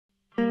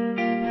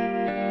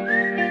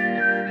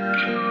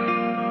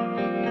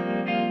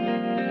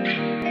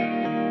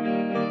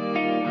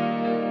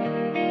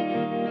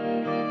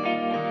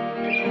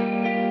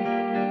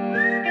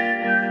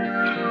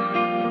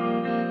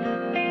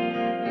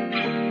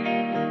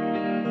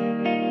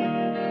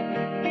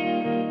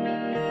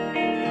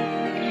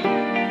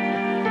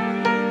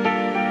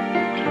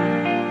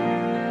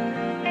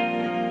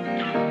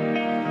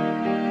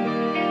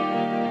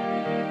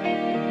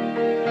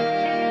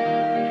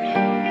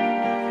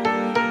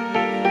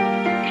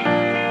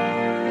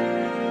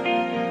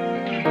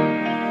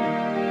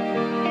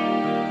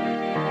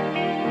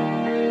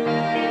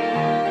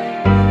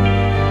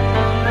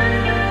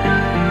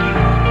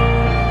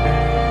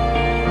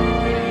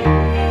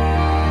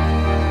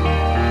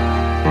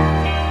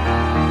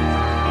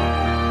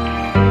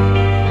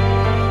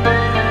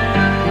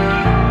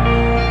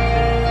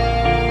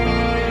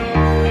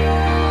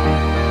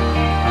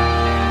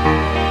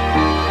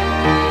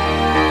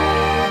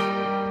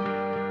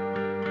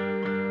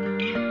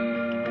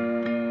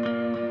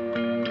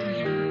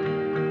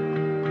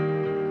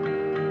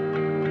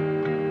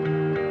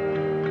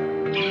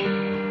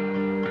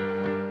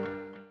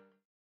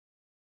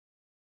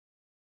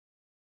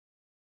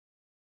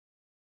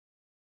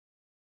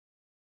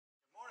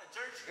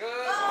Church?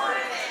 Good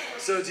morning.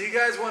 So do you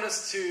guys want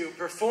us to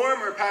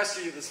perform or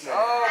pastor you this morning?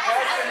 Oh,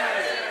 pastor.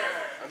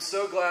 I'm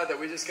so glad that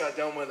we just got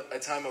done with a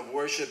time of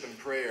worship and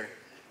prayer,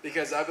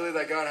 because I believe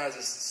that God has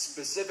a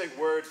specific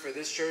word for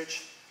this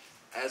church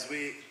as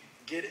we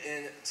get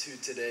into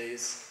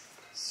today's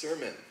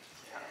sermon.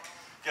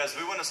 Guys,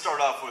 we want to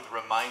start off with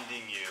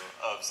reminding you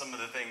of some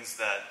of the things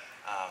that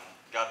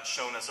God has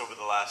shown us over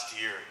the last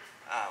year.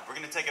 We're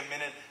going to take a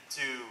minute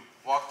to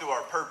walk through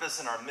our purpose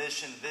and our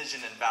mission,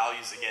 vision, and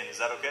values again. Is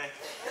that okay?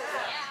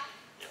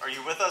 Yeah. Are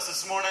you with us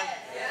this morning?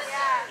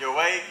 Yes. You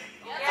awake?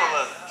 Yes. Full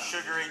of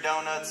sugary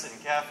donuts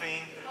and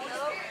caffeine?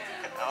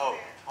 Oh,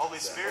 Holy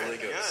Spirit. Holy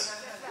Ghost.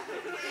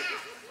 Good.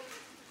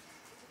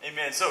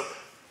 Amen. So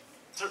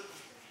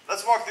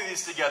let's walk through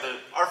these together.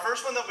 Our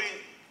first one that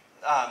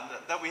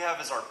we have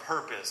is our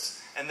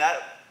purpose. And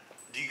that,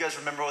 do you guys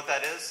remember what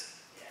that is?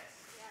 Yes.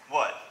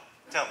 What?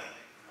 Tell me.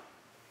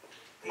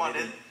 Come on,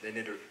 they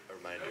need a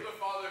reminder.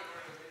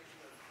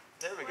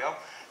 There we go.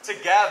 To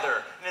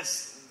gather. And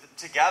it's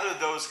to gather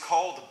those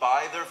called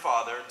by their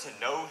Father to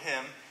know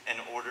Him in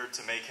order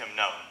to make Him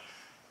known.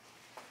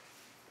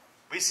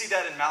 We see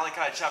that in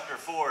Malachi chapter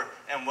 4.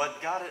 And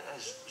what God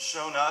has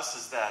shown us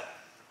is that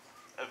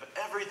of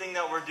everything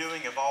that we're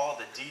doing, of all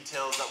the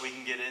details that we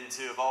can get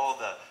into, of all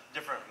the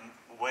different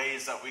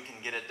ways that we can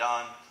get it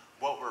done,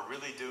 what we're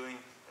really doing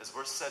is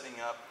we're setting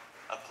up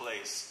a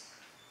place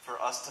for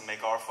us to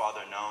make our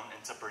Father known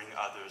and to bring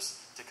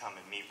others to come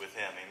and meet with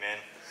Him. Amen.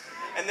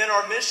 And then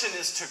our mission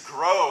is to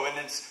grow, and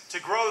it's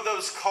to grow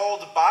those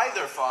called by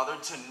their Father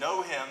to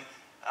know Him.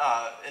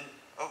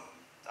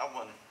 That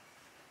one,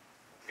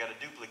 we got a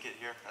duplicate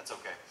here. That's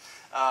okay.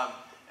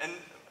 And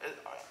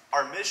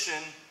our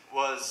mission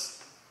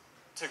was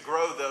to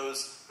grow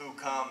those who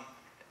come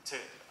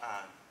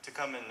to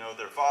come and know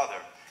their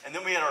Father. And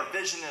then we had our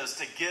vision is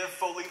to give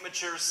fully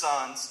mature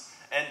sons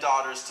and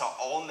daughters to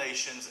all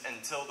nations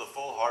until the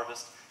full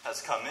harvest has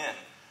come in.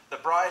 The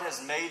bride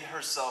has made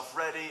herself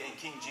ready, and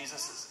King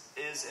Jesus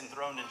is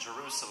enthroned in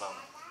Jerusalem.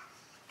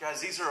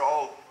 Guys, these are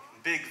all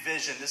big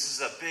vision. This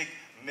is a big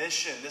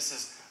mission. This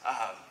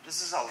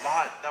is a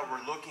lot that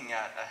we're looking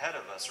at ahead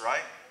of us,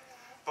 right?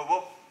 But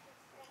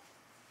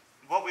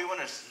what we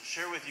want to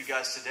share with you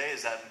guys today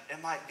is that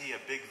it might be a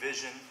big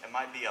vision. It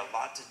might be a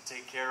lot to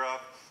take care of.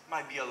 It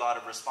might be a lot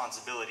of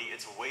responsibility.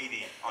 It's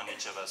weighty on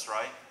each of us,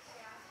 right?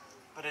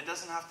 But it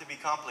doesn't have to be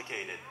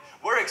complicated.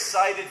 We're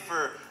excited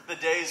for the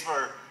days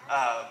where,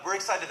 we're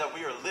excited that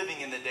we are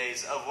living in the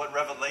days of what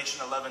Revelation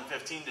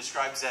 11:15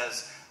 describes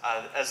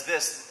as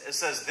this. It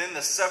says, "Then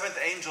the seventh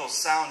angel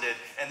sounded,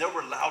 and there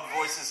were loud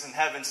voices in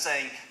heaven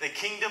saying, 'The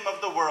kingdom of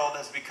the world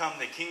has become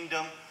the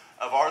kingdom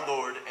of our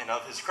Lord and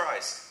of His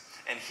Christ,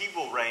 and He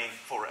will reign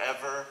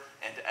forever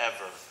and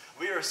ever.'"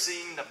 We are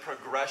seeing the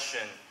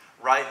progression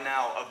right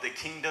now of the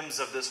kingdoms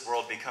of this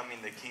world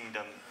becoming the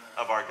kingdom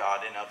of our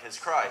God and of His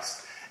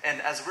Christ. And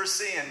as we're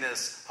seeing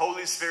this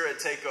Holy Spirit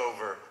take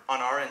over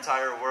on our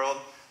entire world,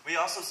 we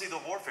also see the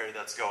warfare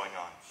that's going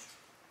on,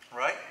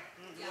 right?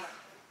 Yeah.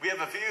 We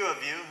have a few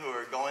of you who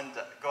are going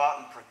to go out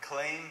and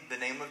proclaim the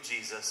name of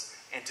Jesus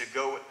and to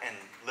go and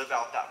live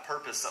out that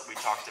purpose that we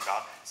talked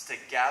about. It's to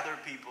gather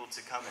people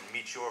to come and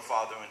meet your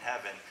Father in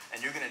heaven.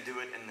 And you're going to do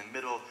it in the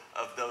middle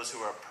of those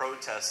who are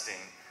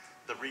protesting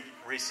the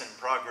recent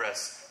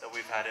progress that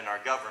we've had in our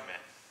government.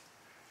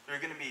 There are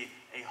going to be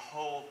a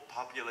whole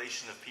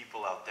population of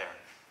people out there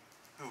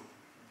who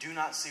do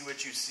not see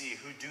what you see,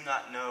 who do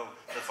not know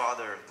the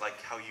Father like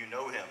how you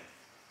know Him.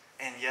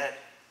 And yet,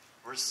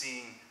 we're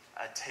seeing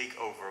a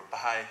takeover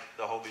by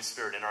the Holy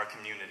Spirit in our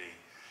community.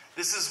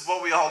 This is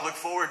what we all look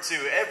forward to.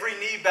 Every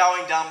knee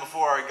bowing down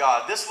before our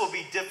God. This will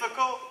be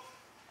difficult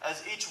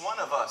as each one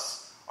of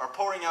us are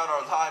pouring out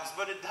our lives,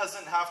 but it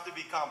doesn't have to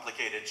be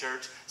complicated,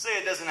 church. Say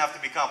it doesn't have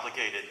to be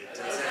complicated. It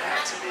doesn't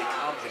have to be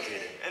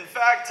complicated. In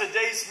fact,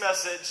 today's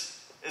message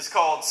is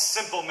called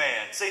Simple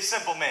Man. Say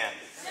Simple Man.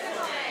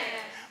 Simple Man.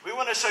 We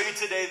want to show you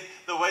today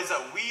the ways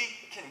that we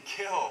can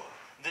kill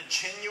the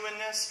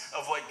genuineness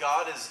of what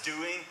God is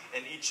doing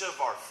in each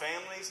of our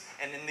families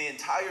and in the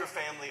entire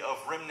family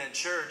of Remnant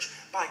Church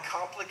by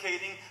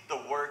complicating the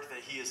work that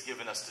He has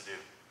given us to do.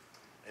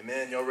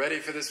 Amen. Y'all ready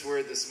for this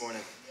word this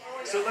morning?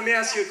 So let me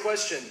ask you a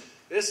question.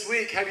 This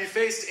week, have you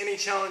faced any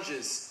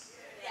challenges?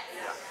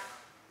 Yeah.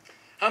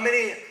 How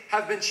many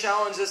have been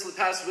challenged this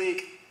past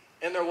week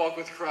in their walk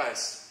with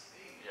Christ?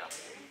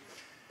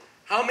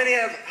 How many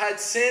have had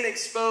sin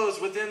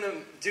exposed within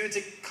them due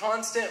to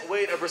constant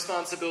weight of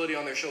responsibility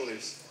on their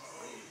shoulders?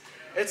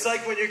 It's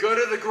like when you go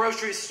to the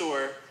grocery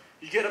store,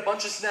 you get a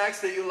bunch of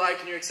snacks that you like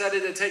and you're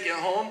excited to take it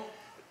home,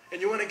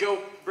 and you want to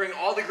go bring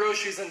all the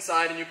groceries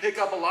inside, and you pick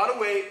up a lot of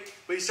weight,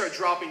 but you start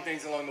dropping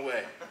things along the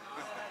way.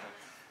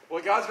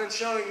 What God's been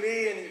showing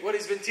me and what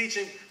He's been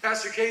teaching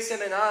Pastor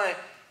Kaysen and I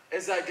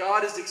is that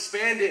God is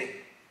expanding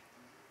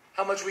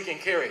how much we can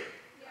carry.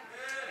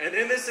 And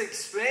in this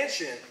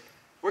expansion,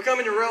 we're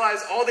coming to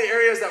realize all the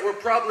areas that we're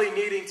probably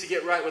needing to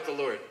get right with the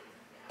Lord.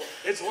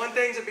 It's one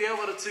thing to be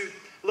able to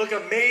look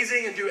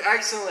amazing and do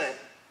excellent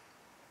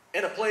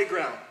in a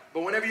playground.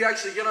 But whenever you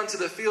actually get onto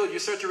the field, you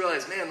start to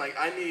realize, man, like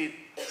I need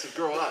to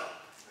grow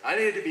up. I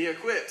need to be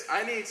equipped.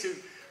 I need to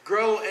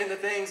grow in the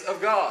things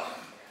of God.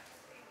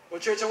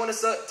 Well, church, I want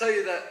to tell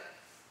you that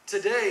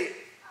today,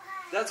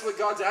 that's what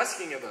God's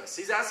asking of us.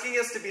 He's asking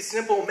us to be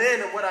simple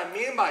men, and what I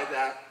mean by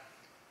that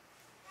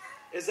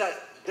is that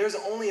there's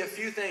only a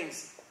few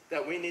things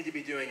that we need to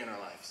be doing in our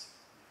lives.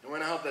 And we're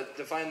going to help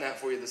define that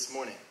for you this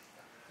morning.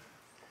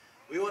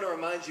 We want to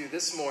remind you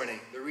this morning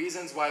the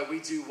reasons why we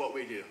do what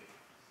we do.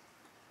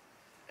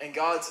 And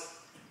God's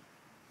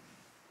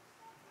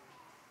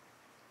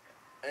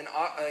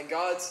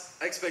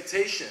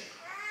expectation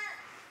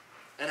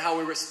and how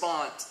we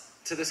respond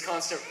to this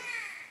constant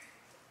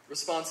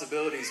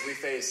responsibilities we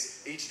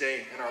face each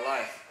day in our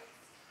life.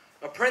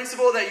 A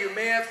principle that you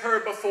may have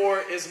heard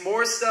before is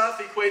more stuff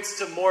equates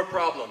to more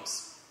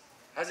problems.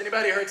 Has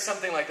anybody heard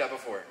something like that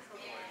before?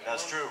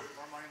 That's true.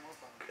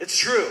 It's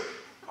true.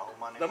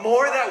 The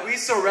more that we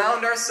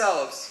surround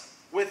ourselves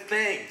with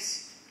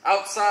things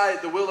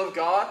outside the will of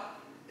God,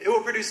 it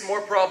will produce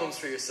more problems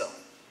for yourself.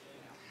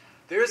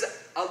 There's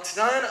a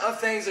ton of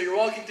things that you're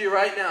walking through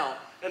right now,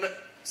 and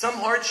some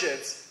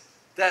hardships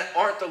that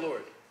aren't the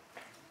Lord.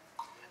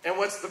 And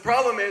what's the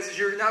problem is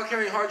you're now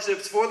carrying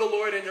hardships for the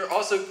Lord, and you're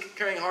also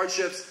carrying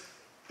hardships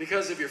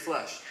because of your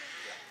flesh.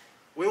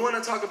 We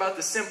want to talk about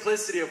the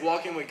simplicity of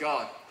walking with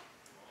God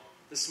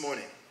this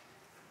morning.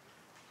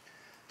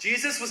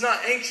 Jesus was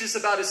not anxious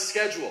about his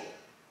schedule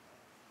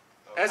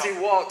as he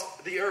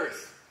walked the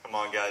earth. Come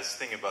on, guys,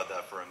 think about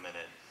that for a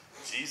minute.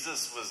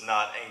 Jesus was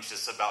not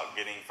anxious about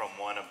getting from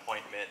one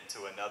appointment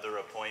to another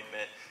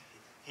appointment.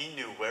 He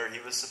knew where he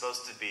was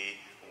supposed to be,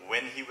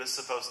 when he was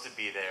supposed to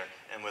be there,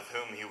 and with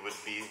whom he would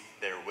be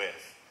there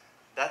with.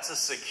 That's a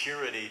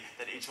security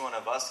that each one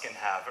of us can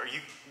have. Or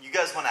you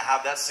guys want to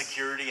have that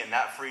security and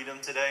that freedom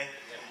today?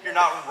 You're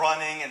not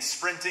running and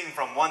sprinting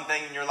from one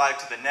thing in your life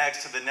to the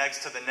next, to the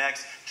next, to the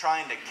next,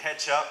 trying to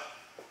catch up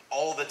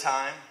all the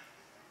time.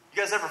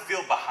 You guys ever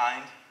feel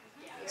behind?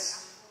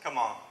 Yes. Come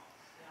on.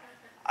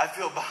 I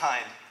feel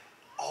behind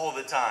all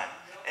the time.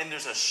 And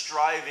there's a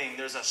striving,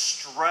 there's a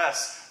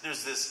stress,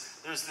 there's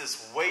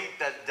this weight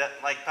that,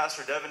 like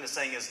Pastor Devin is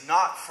saying, is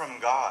not from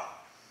God.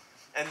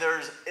 And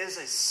there is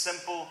a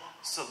simple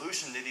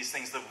solution to these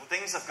things. The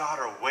things of God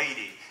are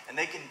weighty, and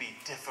they can be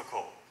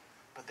difficult,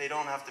 but they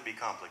don't have to be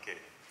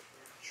complicated.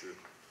 True.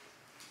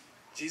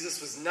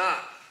 Jesus was not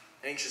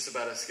anxious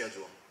about his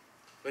schedule,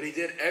 but he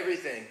did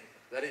everything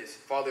that his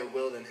Father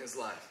willed in his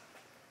life.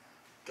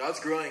 God's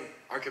growing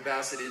our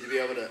capacity to be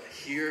able to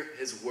hear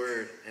his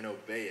word and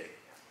obey it.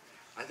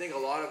 I think a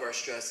lot of our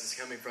stress is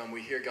coming from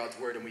we hear God's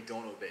word and we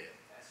don't obey it.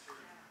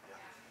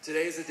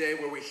 Today is a day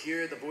where we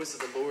hear the voice of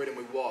the Lord and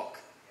we walk.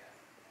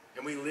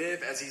 And we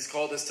live as he's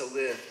called us to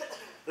live.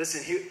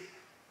 Listen,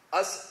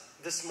 us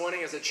this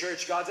morning as a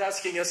church, God's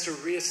asking us to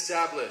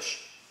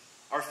reestablish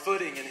our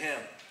footing in him.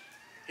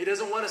 He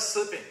doesn't want us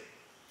slipping.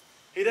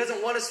 He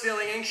doesn't want us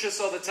feeling anxious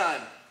all the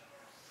time.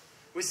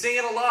 We sing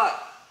it a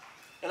lot.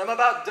 And I'm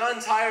about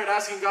done tired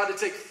asking God to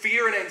take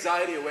fear and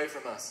anxiety away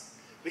from us.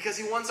 Because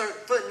he wants our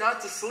foot not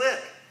to slip.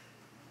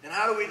 And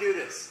how do we do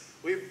this?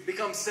 We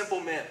become simple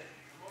men.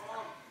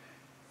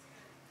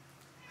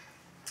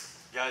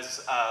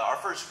 Guys, our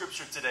first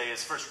scripture today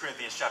is 1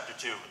 Corinthians chapter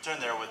 2. Turn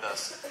there with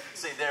us.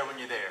 Say there when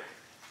you're there.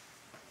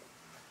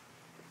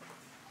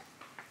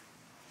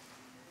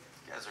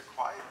 You guys are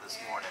quiet this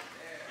morning.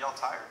 Y'all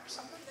tired or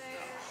something?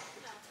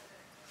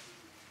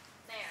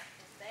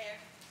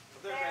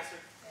 There, Pastor.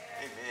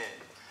 Amen.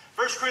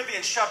 1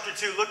 Corinthians chapter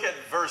 2, look at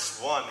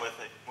verse 1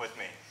 with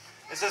me.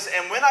 It says,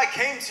 "And when I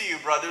came to you,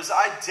 brothers,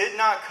 I did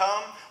not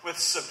come with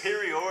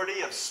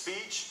superiority of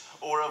speech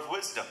or of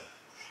wisdom,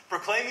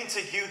 proclaiming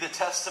to you the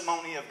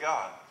testimony of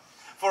God.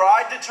 For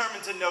I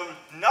determined to know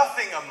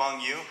nothing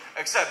among you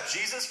except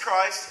Jesus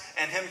Christ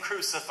and him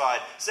crucified."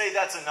 Say,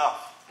 that's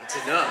enough. That's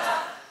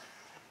enough.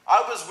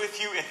 "I was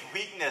with you in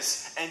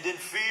weakness and in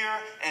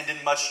fear and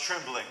in much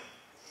trembling.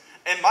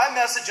 And my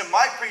message and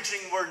my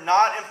preaching were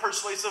not in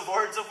persuasive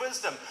words of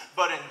wisdom,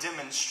 but in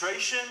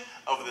demonstration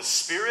of the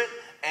Spirit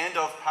and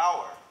of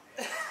power,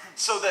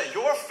 so that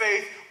your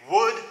faith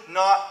would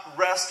not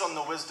rest on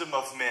the wisdom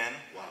of men,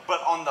 but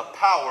on the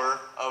power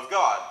of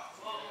God."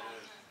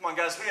 Come on,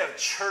 guys, we have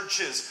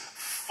churches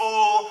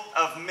full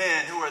of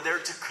men who are there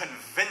to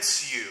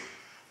convince you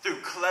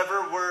through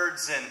clever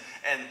words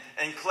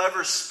and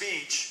clever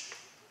speech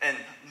and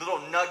little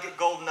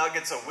gold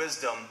nuggets of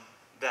wisdom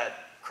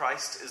that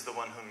Christ is the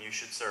one whom you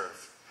should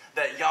serve.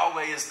 That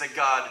Yahweh is the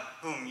God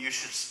whom you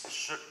should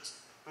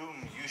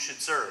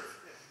serve.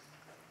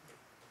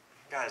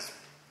 Guys,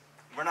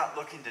 we're not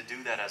looking to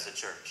do that as a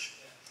church.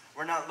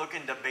 We're not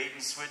looking to bait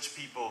and switch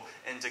people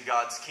into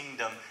God's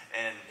kingdom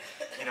and,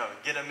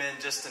 get them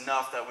in just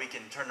enough that we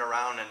can turn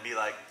around and be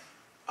like,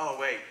 "Oh,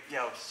 wait,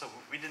 so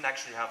we didn't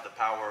actually have the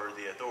power or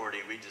the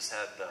authority. We just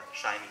had the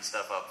shiny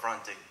stuff up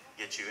front to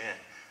get you in."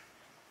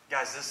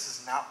 Guys, this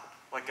is not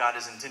what God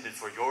has intended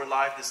for your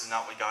life. This is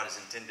not what God has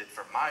intended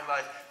for my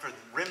life, for the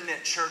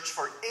Remnant Church,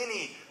 for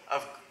any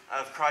of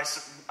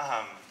Christ's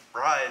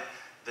bride,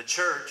 the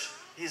church.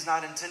 He's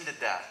not intended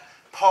that.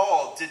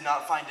 Paul did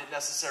not find it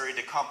necessary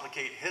to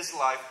complicate his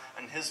life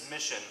and his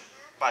mission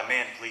by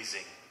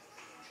man-pleasing,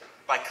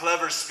 by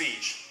clever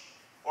speech,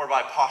 or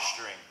by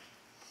posturing.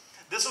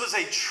 This was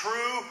a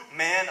true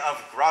man of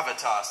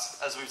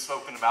gravitas, as we've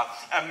spoken about.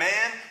 A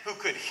man who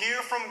could hear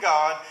from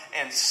God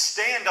and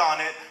stand on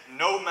it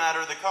no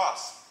matter the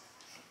cost.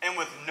 And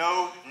with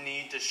no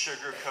need to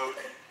sugarcoat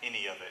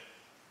any of it.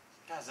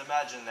 Guys,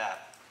 imagine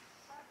that.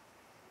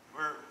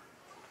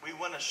 We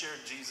want to share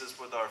Jesus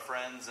with our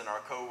friends and our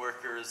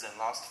co-workers and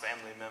lost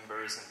family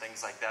members and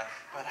things like that.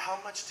 But how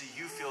much do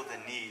you feel the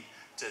need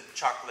to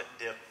chocolate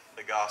dip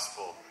the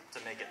gospel to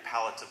make it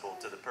palatable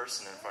to the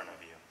person in front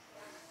of you?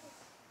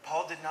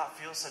 Paul did not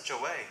feel such a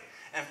way.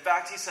 In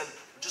fact, he said,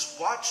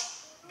 just watch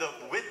the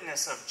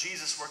witness of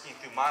Jesus working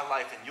through my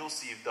life and you'll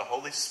see the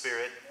Holy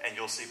Spirit and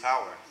you'll see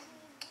power.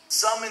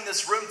 Some in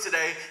this room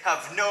today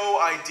have no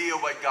idea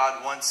what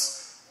God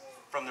wants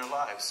from their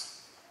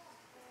lives.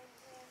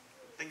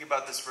 Think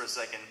about this for a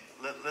second.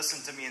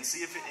 Listen to me and see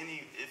if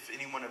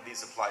any one of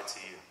these apply to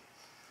you.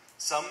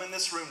 Some in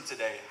this room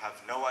today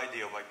have no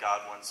idea what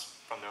God wants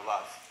from their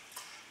life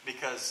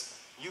because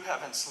you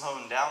haven't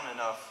slowed down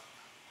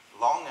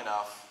long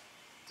enough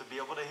to be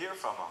able to hear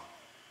from Him.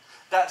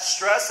 That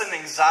stress and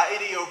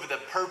anxiety over the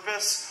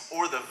purpose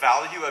or the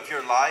value of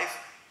your life,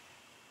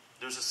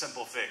 there's a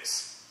simple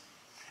fix.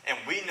 And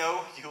we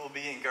know you will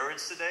be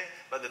encouraged today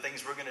by the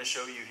things we're going to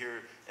show you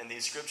here in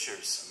these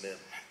scriptures. Amen.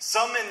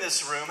 Some in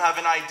this room have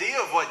an idea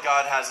of what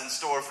God has in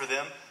store for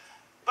them,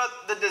 but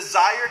the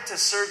desire to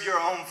serve your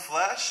own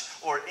flesh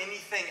or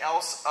anything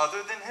else other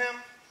than Him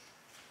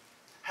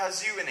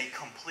has you in a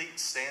complete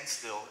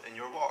standstill in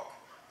your walk.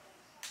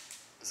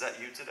 Is that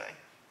you today?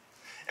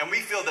 And we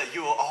feel that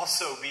you will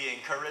also be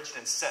encouraged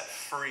and set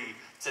free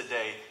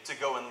today to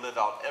go and live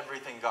out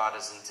everything God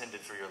has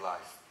intended for your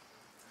life.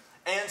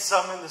 And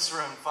some in this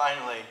room,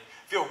 finally,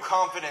 feel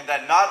confident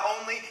that not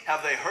only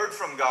have they heard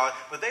from God,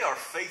 but they are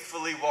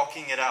faithfully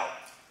walking it out.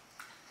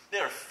 They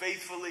are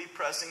faithfully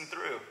pressing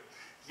through,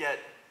 yet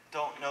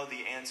don't know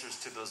the answers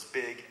to those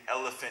big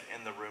elephant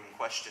in the room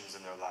questions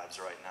in their lives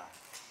right now.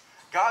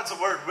 God's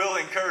word will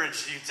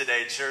encourage you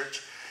today,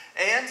 church.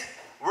 And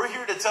we're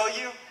here to tell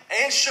you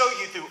and show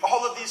you through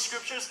all of these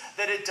scriptures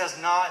that it does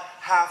not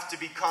have to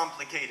be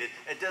complicated.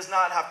 It does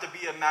not have to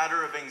be a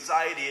matter of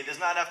anxiety. It does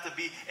not have to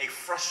be a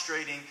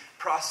frustrating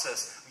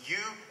process. You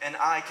and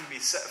I can be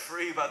set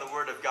free by the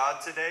word of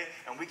God today,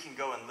 and we can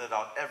go and live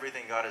out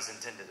everything God has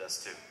intended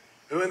us to.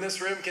 Who in this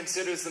room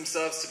considers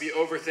themselves to be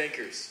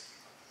overthinkers?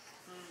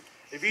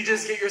 If you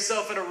just get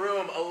yourself in a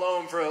room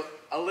alone for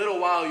a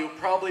little while, you'll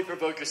probably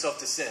provoke yourself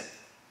to sin.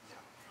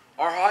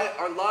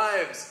 Our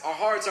lives, our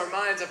hearts, our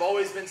minds have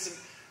always been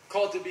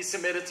called to be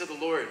submitted to the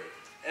Lord.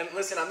 And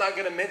listen, I'm not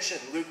going to mention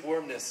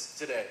lukewarmness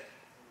today.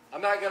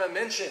 I'm not going to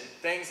mention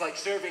things like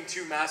serving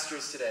two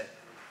masters today.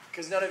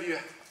 Because none of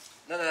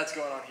that's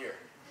going on here.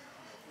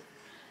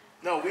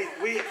 No,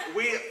 we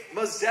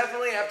most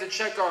definitely have to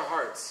check our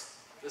hearts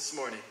this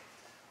morning.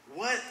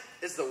 What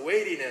is the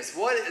weightiness?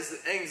 What is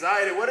the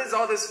anxiety? What is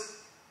all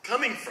this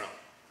coming from?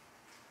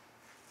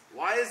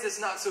 Why is this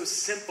not so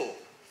simple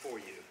for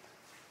you?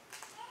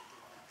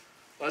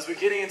 Well, as we're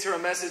getting into our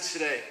message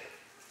today,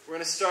 we're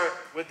going to start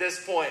with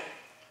this point.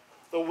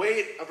 The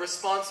weight of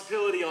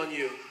responsibility on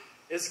you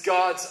is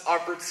God's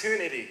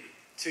opportunity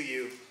to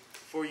you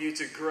for you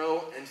to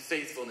grow in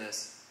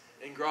faithfulness,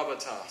 in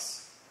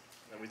gravitas,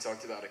 that we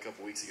talked about a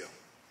couple weeks ago.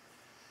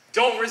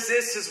 Don't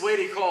resist His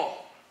weighty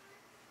call.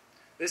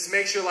 This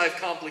makes your life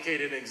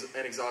complicated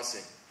and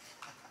exhausting.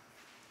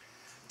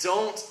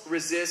 Don't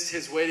resist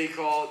His weighty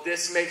call.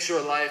 This makes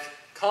your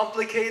life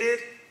complicated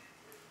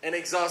and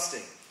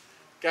exhausting.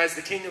 Guys,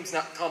 the kingdom's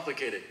not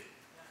complicated.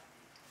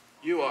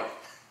 You are.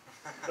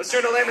 Let's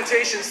turn to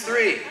Lamentations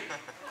 3.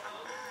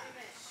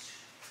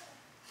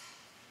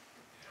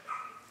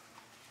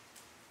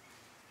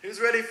 Who's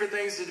ready for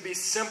things to be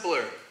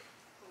simpler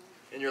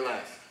in your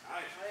life?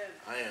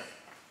 I am.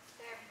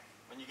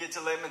 When you get to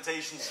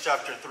Lamentations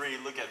chapter 3,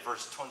 look at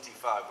verse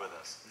 25 with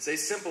us. Say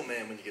simple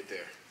man when you get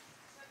there.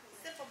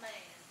 Simple man.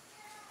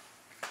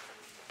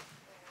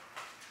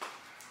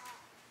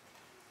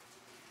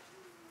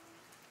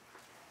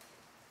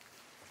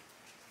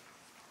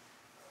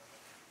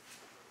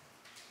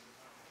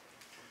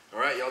 All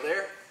right, y'all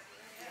there?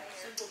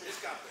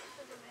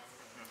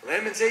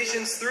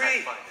 Lamentations 3,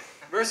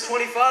 verse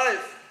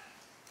 25.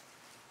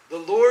 The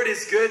Lord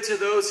is good to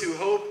those who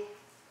hope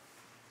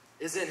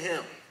is in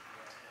Him.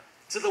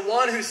 To the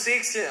one who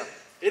seeks Him,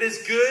 it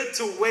is good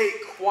to wait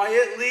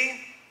quietly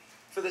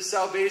for the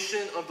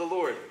salvation of the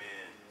Lord. Amen.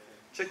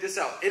 Check this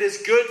out. It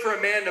is good for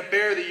a man to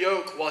bear the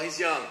yoke while he's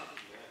young.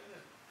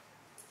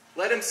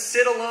 Let him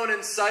sit alone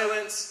in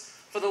silence,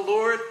 for the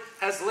Lord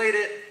has laid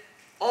it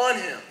on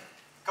him.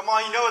 Come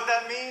on, you know what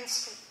that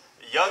means?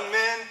 Young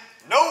men,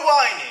 no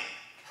whining.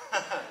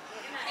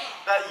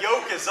 That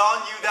yoke is on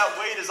you, that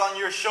weight is on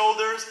your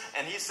shoulders,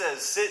 and He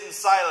says, sit in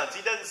silence.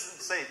 He doesn't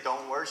say,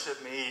 don't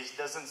worship me. He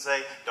doesn't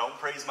say, don't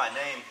praise my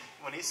name.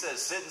 When He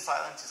says, sit in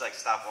silence, He's like,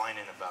 stop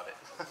whining about it.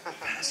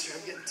 Pastor,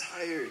 I'm getting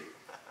tired.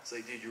 It's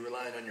like, dude, you're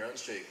relying on your own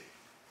strength.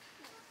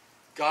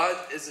 God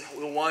is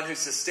the one who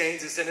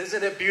sustains us. And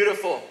isn't it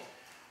beautiful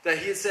that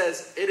he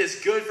says, it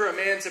is good for a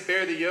man to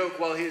bear the yoke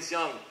while he is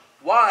young.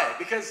 Why?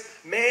 Because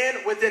man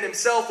within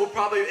himself will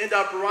probably end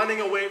up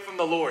running away from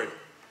the Lord.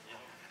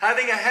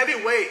 Having a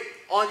heavy weight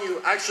on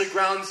you actually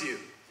grounds you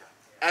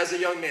as a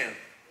young man.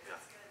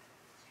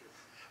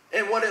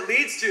 And what it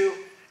leads to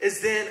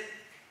is then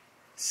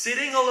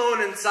sitting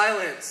alone in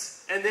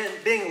silence and then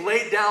being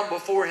laid down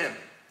before him.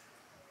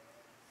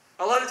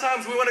 A lot of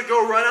times we want to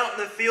go run out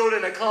in the field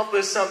and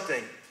accomplish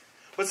something.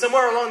 But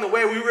somewhere along the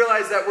way we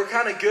realize that we're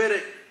kind of good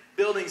at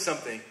building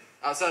something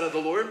outside of the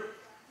Lord.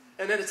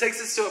 And then it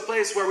takes us to a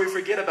place where we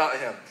forget about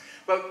him.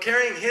 But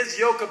carrying his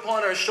yoke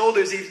upon our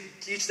shoulders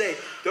each day,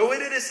 though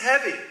it is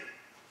heavy,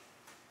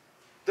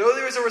 though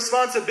there is a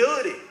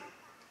responsibility,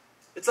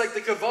 it's like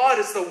the kavod,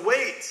 it's the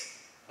weight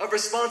of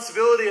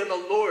responsibility in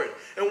the Lord.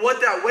 And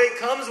what that weight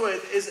comes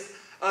with is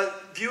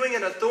viewing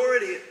an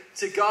authority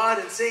to God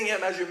and seeing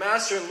him as your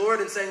master and Lord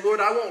and saying, Lord,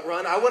 I won't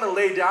run. I want to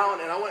lay down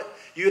and I want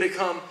you to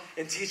come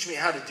and teach me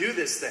how to do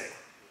this thing.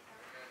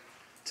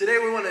 Today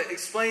we want to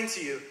explain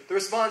to you the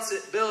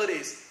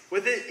responsibilities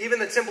within even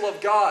the temple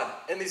of God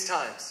in these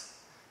times.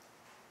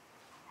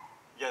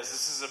 Yes,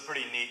 this is a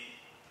pretty neat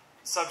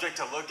subject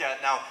to look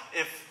at. Now,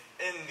 if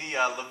in the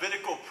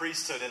Levitical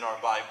priesthood in our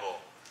Bible,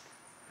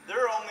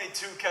 there are only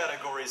two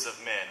categories of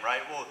men,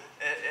 right? Well,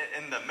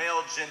 in the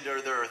male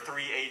gender, there are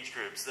three age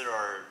groups. There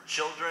are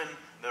children,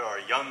 there are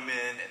young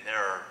men, and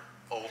there are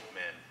old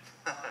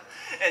men.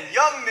 And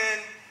young men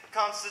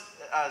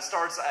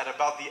starts at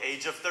about the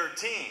age of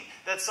 13.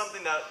 That's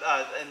something that,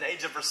 an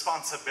age of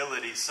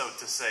responsibility, so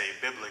to say,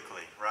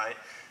 biblically, right?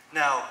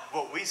 Now,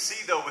 what we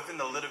see, though, within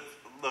the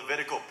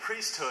Levitical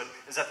priesthood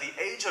is at the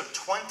age of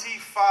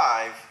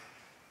 25,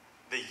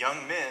 the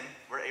young men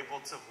were able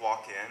to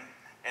walk in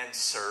and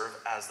serve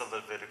as the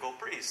Levitical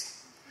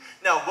priest.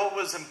 Now, what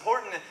was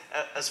important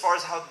as far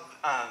as how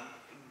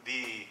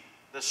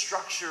the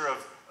structure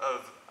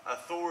of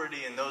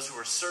authority and those who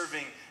were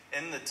serving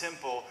in the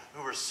temple,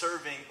 who were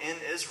serving in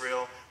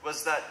Israel,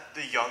 was that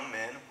the young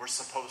men were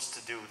supposed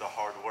to do the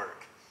hard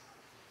work.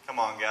 Come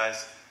on,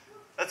 guys.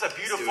 That's a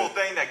beautiful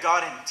thing that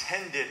God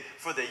intended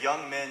for the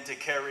young men to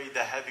carry the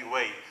heavy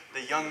weight,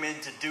 the young men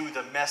to do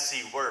the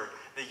messy work,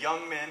 the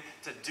young men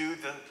to do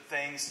the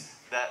things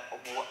that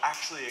will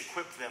actually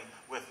equip them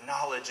with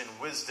knowledge and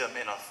wisdom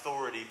and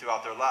authority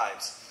throughout their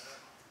lives.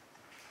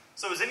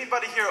 So is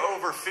anybody here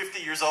over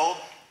 50 years old?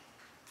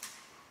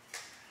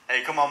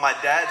 Hey, come on, my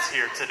dad's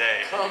here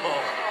today. Come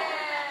on.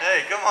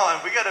 Hey, come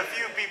on. We got a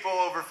few people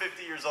over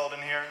 50 years old in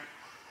here.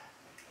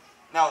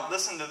 Now,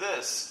 listen to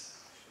this.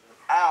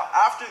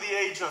 After the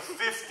age of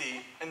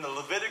 50, in the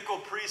Levitical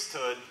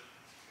priesthood,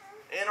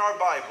 in our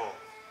Bible,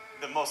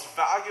 the most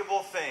valuable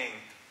thing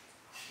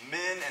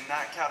men in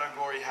that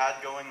category had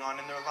going on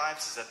in their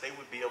lives is that they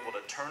would be able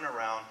to turn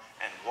around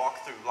and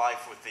walk through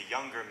life with the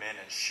younger men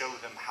and show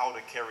them how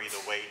to carry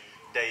the weight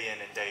day in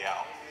and day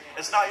out.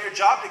 It's not your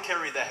job to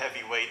carry the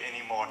heavy weight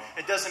anymore.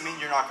 It doesn't mean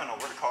you're not going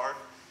to work hard.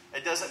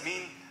 It doesn't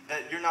mean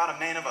that you're not a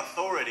man of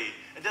authority.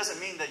 It doesn't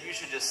mean that you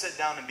should just sit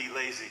down and be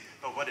lazy.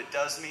 But what it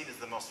does mean is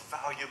the most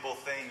valuable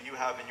thing you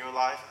have in your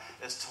life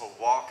is to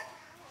walk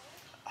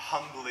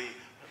humbly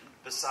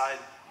beside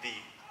the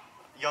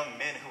young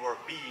men who are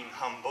being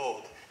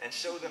humbled and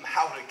show them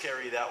how to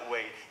carry that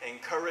weight.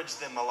 Encourage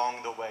them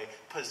along the way,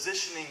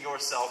 positioning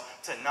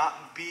yourself to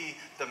not be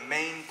the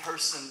main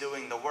person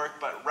doing the work,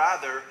 but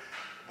rather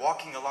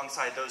walking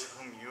alongside those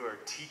whom you are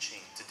teaching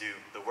to do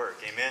the work.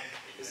 Amen?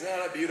 Isn't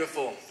that a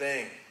beautiful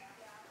thing?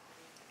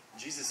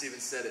 Jesus even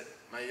said it.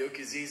 My yoke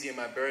is easy and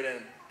my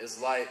burden is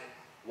light.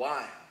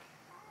 Why?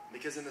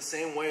 Because in the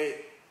same way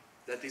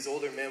that these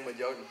older men would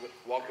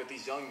walk with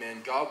these young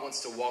men, God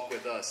wants to walk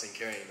with us in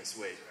carrying this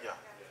weight. Yeah.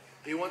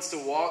 He wants to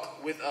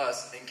walk with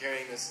us in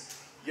carrying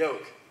this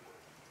yoke.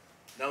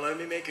 Now let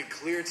me make it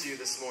clear to you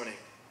this morning.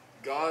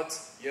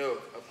 God's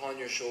yoke upon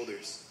your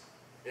shoulders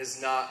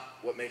is not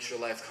what makes your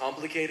life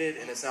complicated,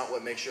 and it's not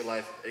what makes your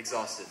life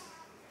exhausted.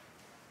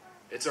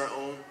 It's our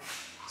own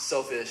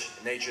selfish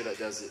nature that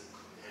does it.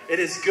 It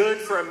is good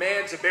for a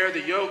man to bear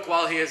the yoke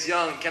while he is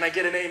young. Can I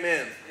get an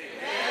amen?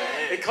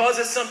 Amen. It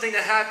causes something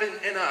to happen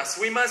in us.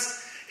 We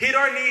must hit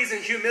our knees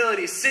in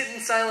humility, sit in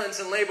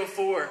silence, and lay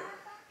before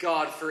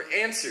God for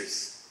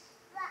answers.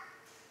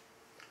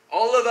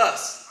 All of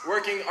us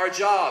working our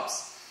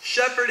jobs,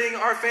 shepherding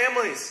our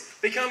families,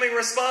 becoming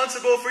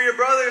responsible for your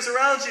brothers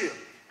around you.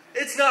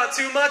 It's not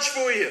too much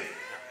for you.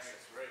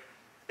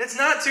 It's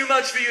not too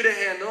much for you to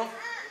handle.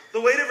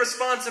 The weight of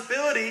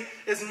responsibility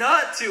is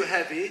not too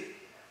heavy.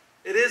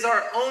 It is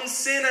our own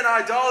sin and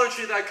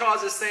idolatry that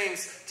causes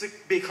things to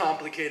be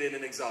complicated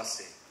and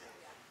exhausting.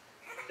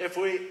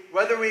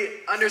 Whether we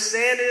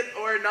understand it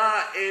or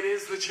not, it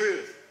is the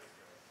truth.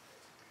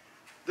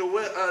 The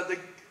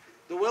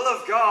will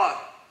of God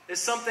is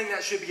something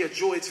that should be a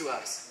joy to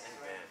us.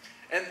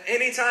 And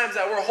any times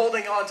that we're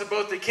holding on to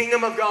both the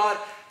kingdom of God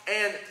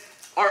and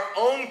our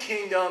own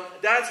kingdom,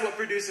 that's what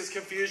produces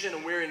confusion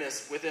and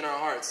weariness within our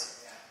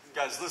hearts.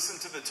 Guys, listen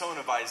to the tone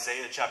of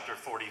Isaiah chapter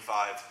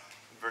 45.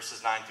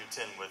 verses 9 through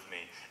 10 with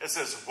me. It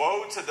says,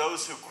 "Woe to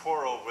those who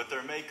quarrel with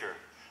their maker,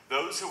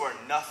 those who are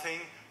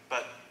nothing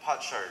but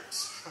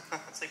potsherds."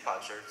 Say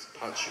potsherds.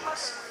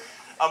 Potsherds.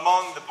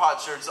 Among the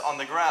potsherds on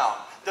the ground.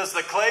 Does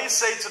the clay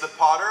say to the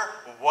potter,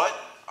 "What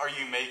are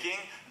you making?"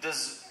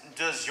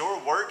 Does your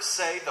work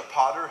say the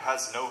potter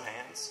has no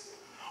hands?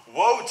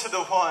 Woe to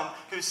the one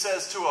who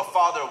says to a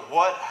father,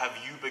 "What have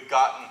you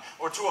begotten?"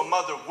 Or to a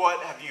mother,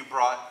 "What have you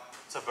brought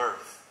to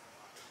birth?"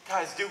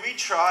 Guys, do we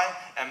try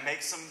and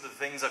make some of the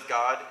things of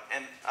God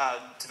and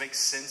to make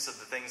sense of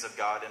the things of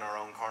God in our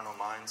own carnal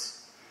minds?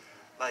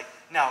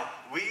 Now,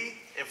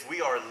 if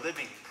we are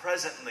living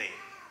presently,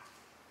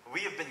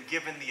 we have been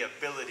given the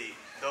ability,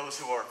 those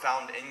who are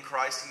found in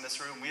Christ in this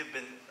room, we have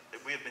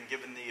been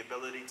given the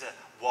ability to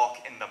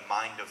walk in the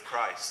mind of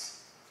Christ.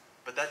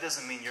 But that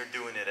doesn't mean you're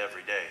doing it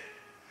every day.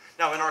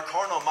 Now, in our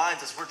carnal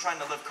minds, as we're trying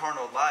to live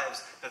carnal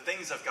lives, the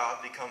things of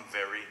God become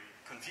very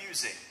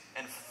confusing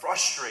and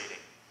frustrating.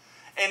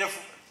 And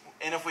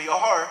if we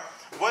are,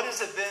 what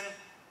is it then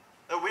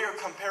that we are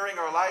comparing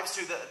our lives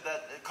to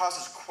that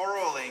causes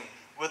quarreling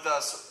with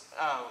us,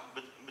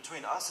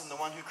 between us and the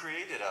one who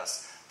created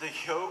us? The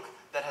yoke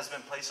that has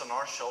been placed on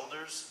our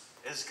shoulders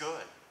is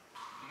good.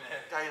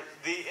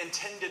 The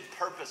intended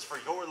purpose for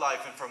your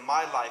life and for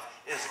my life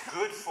is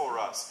good for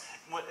us.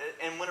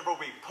 And whenever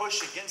we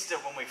push against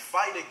it, when we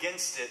fight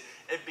against it,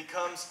 it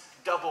becomes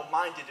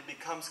double-minded. It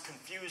becomes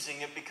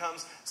confusing. It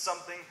becomes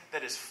something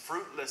that is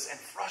fruitless and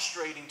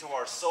frustrating to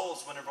our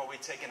souls whenever we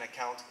take an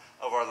account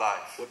of our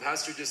life. What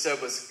Pastor just said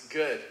was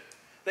good.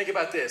 Think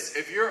about this.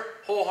 If you're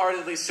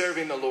wholeheartedly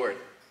serving the Lord,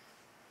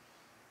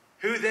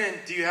 who then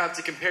do you have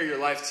to compare your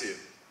life to?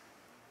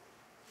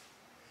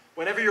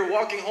 Whenever you're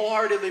walking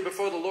wholeheartedly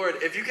before the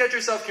Lord, if you get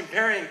yourself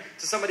comparing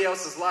to somebody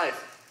else's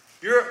life,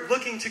 you're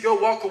looking to go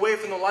walk away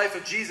from the life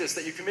of Jesus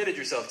that you committed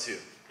yourself to.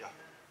 Yeah.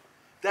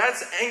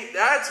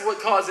 That's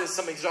what causes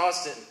some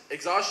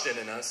exhaustion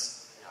in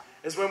us.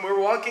 Yeah. Is when we're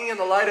walking in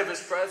the light of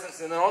His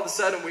presence and then all of a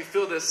sudden we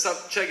feel this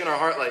check in our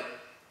heart like,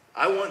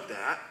 I want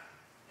that.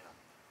 Yeah.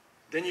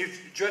 Then you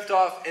drift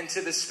off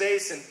into the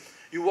space and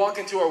you walk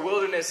into our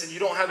wilderness and you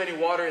don't have any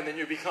water and then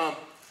you become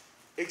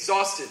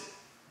exhausted.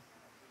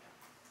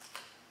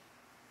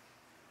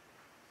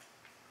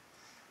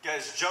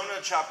 Guys,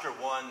 Jonah chapter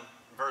 1,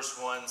 verse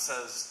 1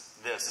 says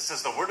this. It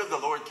says, "The word of the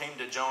Lord came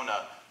to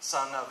Jonah,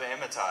 son of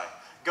Amittai.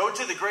 Go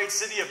to the great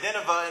city of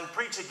Nineveh and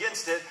preach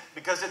against it,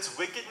 because its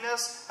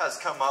wickedness has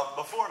come up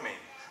before me."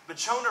 But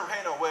Jonah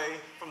ran away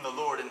from the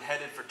Lord and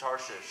headed for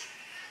Tarshish.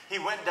 He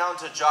went down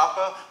to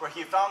Joppa, where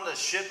he found a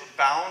ship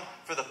bound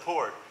for the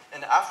port.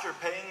 And after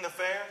paying the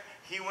fare,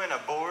 he went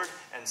aboard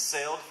and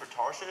sailed for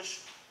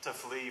Tarshish to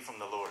flee from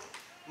the Lord.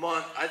 Come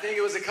on, I think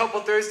it was a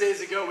couple Thursdays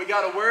ago, we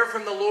got a word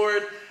from the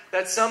Lord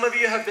that some of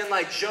you have been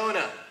like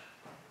Jonah,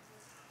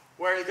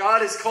 where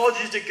God has called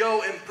you to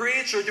go and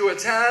preach or do a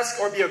task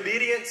or be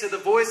obedient to the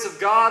voice of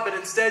God, but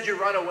instead you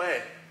run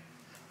away.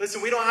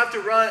 Listen, we don't have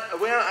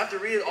to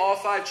read all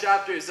 5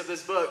 chapters of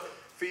this book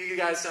for you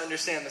guys to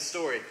understand the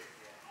story.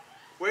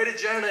 Where did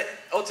Jonah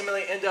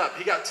ultimately end up?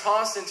 He got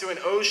tossed into an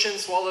ocean,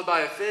 swallowed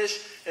by a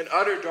fish, in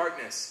utter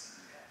darkness.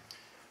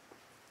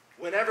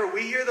 Whenever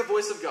we hear the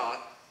voice of God,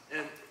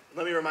 and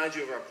let me remind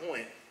you of our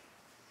point,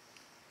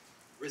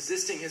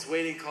 resisting His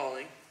waiting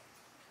calling,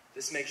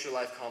 this makes your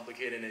life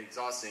complicated and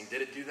exhausting.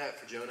 Did it do that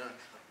for Jonah?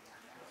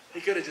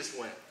 He could have just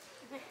went.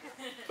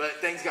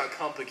 But things got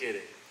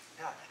complicated.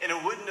 Yeah, and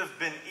it wouldn't have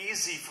been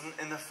easy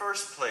in the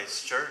first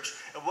place, church.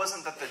 It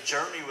wasn't that the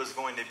journey was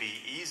going to be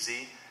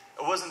easy.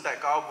 It wasn't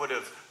that God would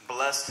have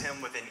blessed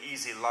him with an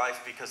easy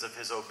life because of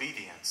his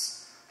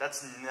obedience.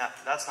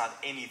 That's not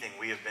anything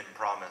we have been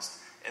promised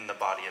in the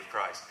body of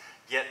Christ.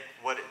 Yet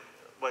what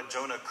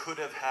Jonah could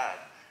have had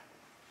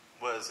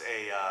was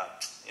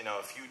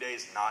a few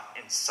days not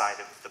inside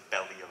of the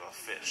belly of a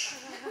fish.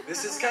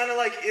 This is kind of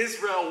like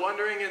Israel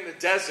wandering in the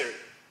desert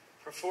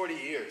for 40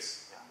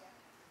 years. Yeah.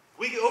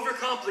 We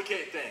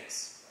overcomplicate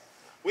things.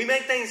 We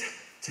make things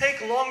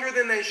take longer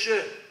than they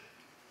should.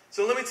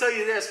 So let me tell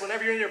you this.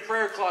 Whenever you're in your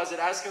prayer closet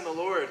asking the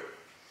Lord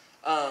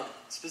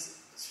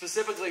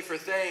specifically for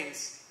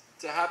things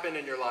to happen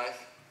in your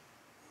life,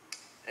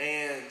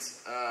 and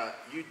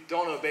you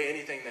don't obey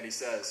anything that He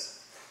says,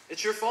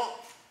 it's your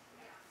fault.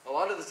 A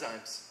lot of the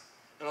times.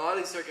 In a lot of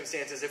these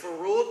circumstances, if we're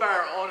ruled by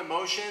our own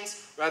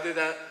emotions rather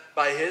than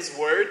by His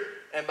Word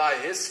and by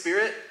His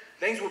Spirit,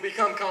 things will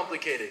become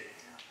complicated.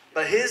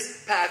 But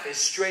His path is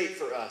straight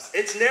for us.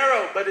 It's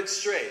narrow, but it's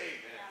straight.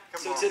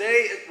 So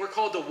today, we're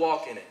called to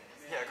walk in it.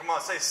 Yeah, come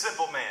on, say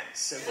simple man.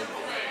 Simple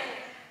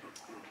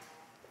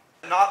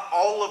man. Not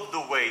all of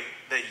the weight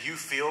that you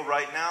feel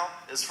right now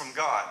is from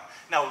God.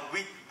 Now,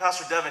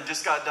 Pastor Devin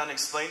just got done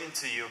explaining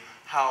to you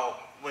how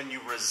when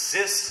you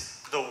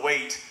resist the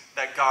weight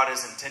that God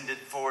has intended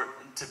for it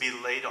to be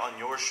laid on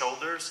your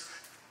shoulders,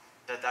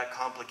 that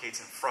complicates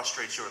and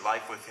frustrates your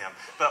life with Him.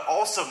 But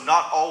also,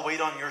 not all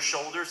weight on your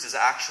shoulders is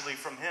actually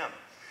from Him.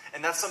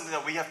 And that's something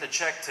that we have to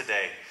check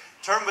today.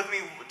 Turn with me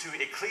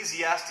to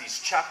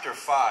Ecclesiastes chapter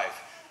 5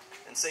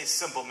 and say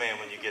simple man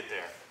when you get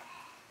there.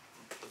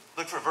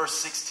 Look for verse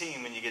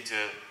 16 when you get to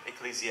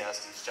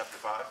Ecclesiastes chapter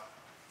 5.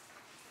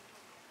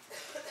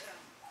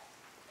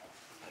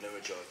 I know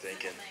what y'all are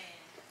thinking.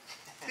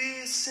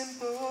 Be a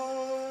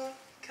simple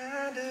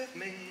kind of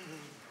man.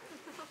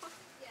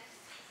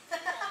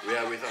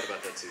 Yeah, we thought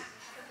about that too.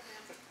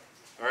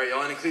 All right,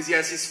 y'all in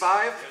Ecclesiastes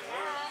 5?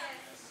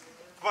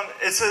 Come on,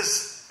 it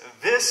says,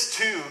 this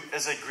too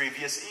is a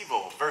grievous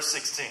evil. Verse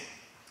 16.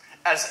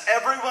 As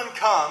everyone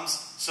comes,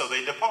 so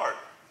they depart.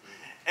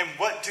 And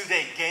what do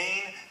they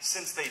gain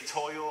since they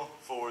toil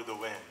for the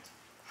wind?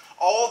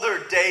 All their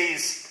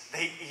days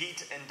they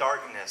eat in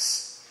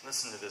darkness.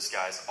 Listen to this,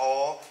 guys.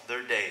 All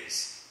their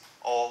days.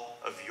 All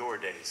of your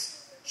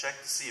days.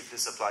 Check to see if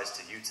this applies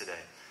to you today.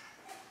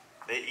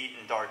 They eat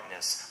in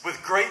darkness,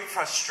 with great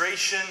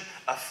frustration,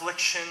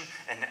 affliction,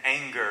 and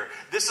anger.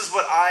 This is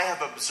what I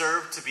have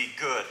observed to be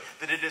good,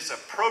 that it is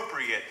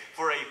appropriate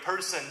for a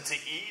person to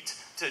eat,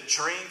 to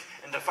drink,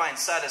 and to find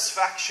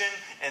satisfaction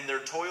in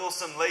their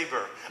toilsome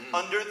labor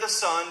under the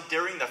sun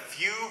during the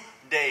few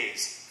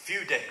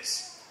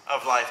days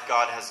of life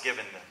God has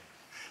given them.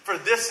 For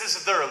this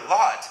is their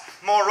lot.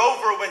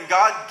 Moreover, when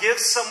God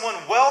gives someone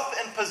wealth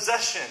and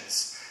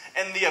possessions,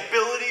 and the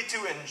ability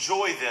to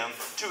enjoy them,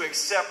 to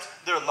accept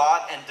their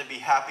lot and to be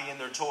happy in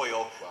their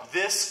toil. Wow.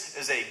 This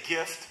is a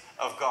gift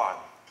of God.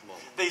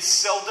 They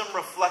seldom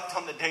reflect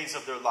on the days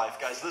of their life.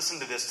 Guys, listen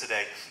to this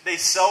today. They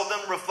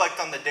seldom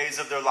reflect on the days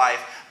of their life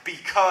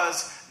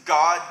because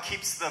God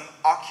keeps them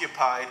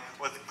occupied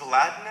with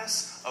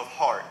gladness of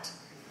heart.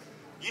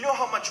 You know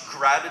how much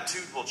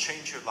gratitude will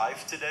change your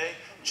life today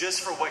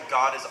just for what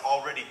God has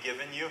already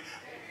given you?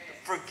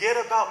 Forget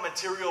about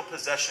material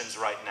possessions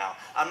right now.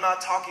 I'm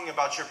not talking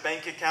about your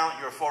bank account,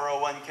 your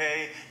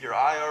 401k, your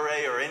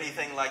IRA, or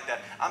anything like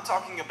that. I'm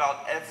talking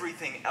about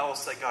everything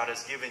else that God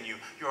has given you.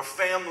 Your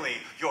family,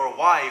 your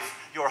wife,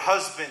 your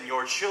husband,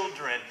 your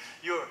children,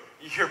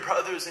 your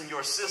brothers and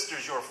your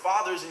sisters, your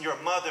fathers and your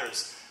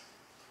mothers.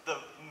 The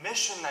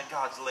mission that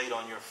God's laid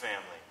on your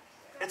family.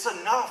 It's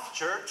enough,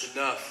 church. It's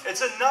enough.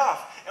 It's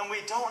enough. And we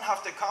don't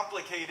have to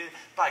complicate it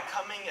by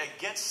coming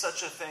against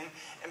such a thing.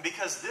 And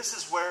because this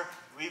is where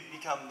we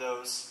become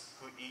those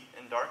who eat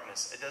in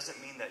darkness. It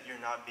doesn't mean that you're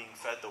not being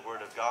fed the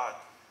Word of God.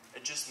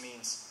 It just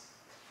means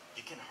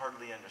you can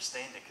hardly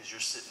understand it because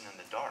you're sitting in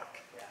the dark.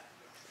 Yeah.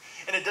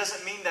 And it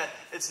doesn't mean that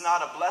it's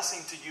not a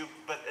blessing to you,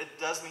 but it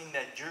does mean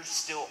that you're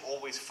still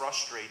always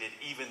frustrated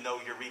even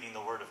though you're reading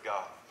the Word of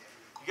God.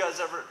 You guys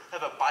ever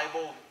have a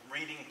Bible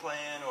reading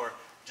plan or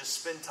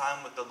just spend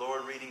time with the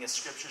Lord reading His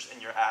Scriptures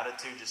and your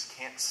attitude just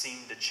can't seem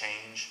to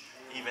change?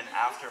 Even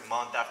after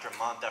month after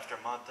month after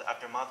month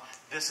after month,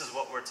 this is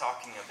what we're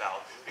talking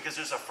about. Because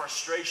there's a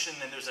frustration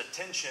and there's a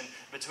tension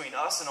between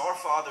us and our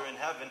Father in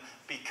heaven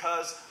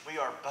because we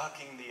are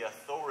bucking the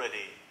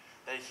authority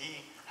that He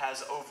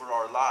has over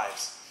our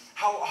lives.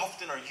 How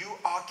often are you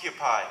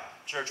occupied,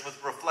 church,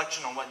 with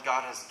reflection on what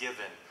God has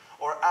given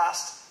or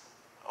asked,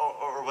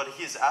 or what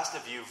He has asked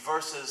of you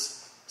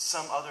versus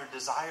some other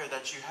desire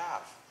that you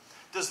have?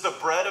 Does the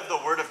bread of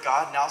the Word of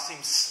God now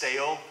seem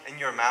stale in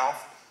your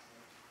mouth?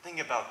 Think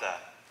about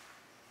that.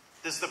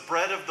 Does the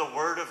bread of the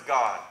Word of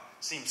God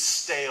seem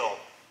stale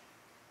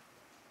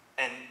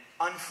and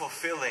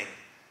unfulfilling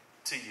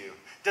to you?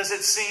 Does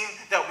it seem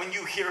that when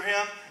you hear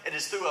Him, it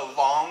is through a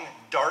long,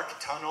 dark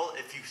tunnel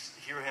if you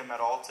hear Him at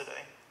all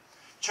today?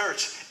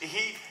 Church,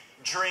 eat,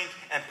 drink,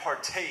 and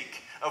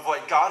partake of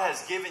what God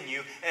has given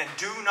you, and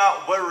do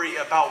not worry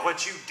about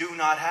what you do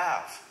not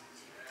have.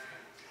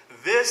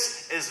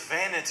 This is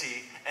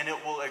vanity, and it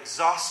will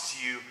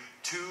exhaust you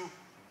to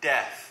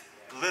death.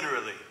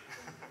 Literally.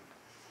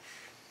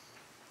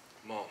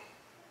 Come on.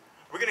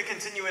 We're going to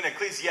continue in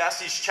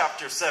Ecclesiastes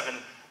chapter 7.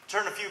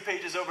 Turn a few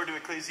pages over to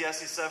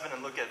Ecclesiastes 7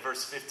 and look at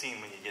verse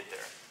 15 when you get there.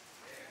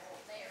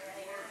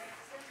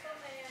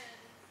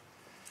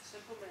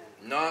 Simple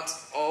man. Not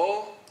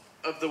all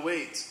of the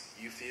weight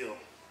you feel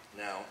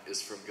now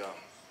is from gum.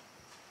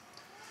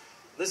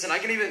 Listen, I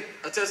can even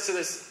attest to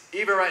this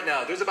even right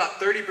now. There's about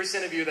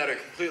 30% of you that are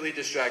completely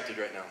distracted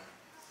right now.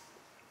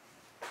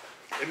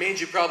 It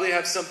means you probably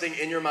have something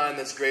in your mind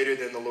that's greater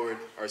than the Lord,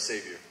 our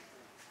Savior.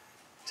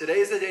 Today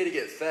is the day to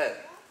get fed.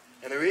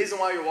 And the reason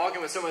why you're walking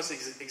with so much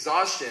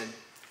exhaustion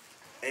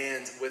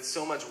and with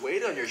so much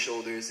weight on your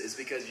shoulders is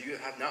because you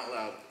have not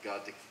allowed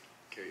God to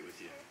carry it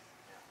with you.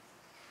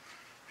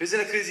 Who's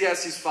in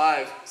Ecclesiastes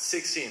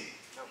 5:16?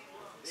 No,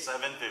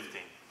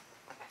 7:15.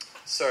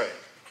 Sorry.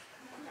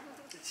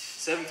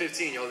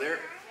 7:15, y'all there?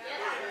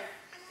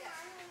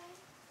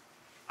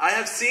 I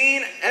have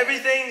seen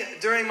everything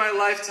during my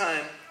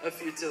lifetime of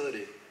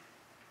futility.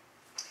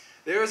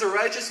 There is a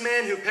righteous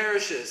man who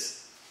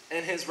perishes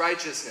in his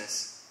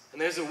righteousness,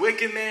 and there's a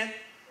wicked man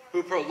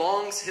who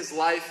prolongs his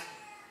life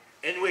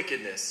in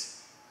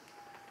wickedness.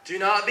 Do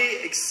not be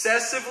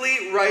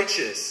excessively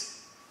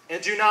righteous,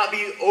 and do not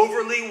be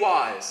overly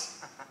wise.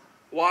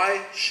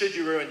 Why should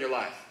you ruin your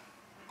life?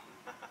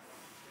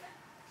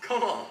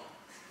 Come on.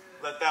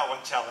 Let that one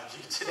challenge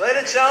you today.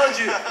 Let it challenge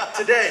you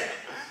today.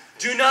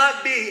 Do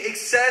not be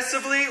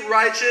excessively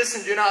righteous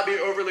and do not be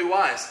overly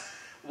wise.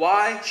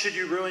 Why should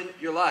you ruin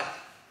your life?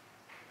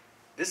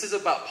 This is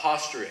about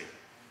posturing.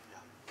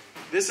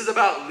 This is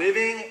about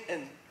living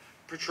and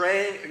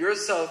portraying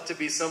yourself to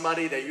be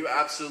somebody that you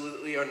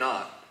absolutely are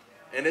not.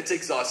 And it's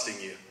exhausting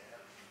you.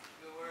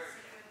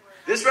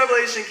 This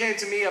revelation came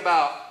to me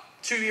about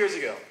 2 years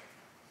ago.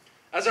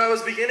 As I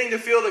was beginning to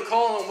feel the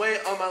call and weight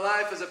on my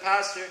life as a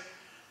pastor,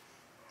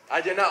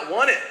 I did not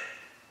want it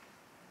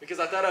because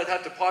I thought I'd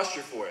have to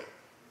posture for it.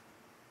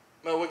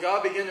 But what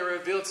God began to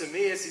reveal to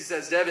me is He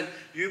says, Devin,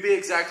 you be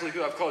exactly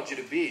who I've called you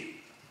to be.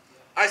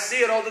 I see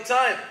it all the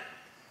time.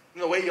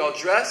 In the way y'all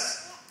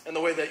dress, and the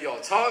way that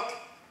y'all talk,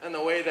 and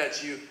the way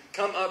that you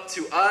come up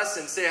to us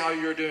and say how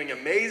you're doing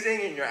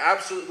amazing and you're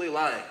absolutely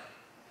lying.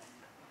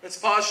 It's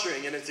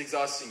posturing and it's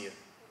exhausting you.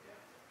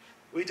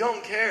 We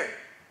don't care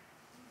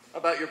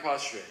about your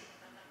posturing.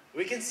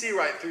 We can see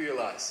right through your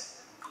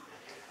lies.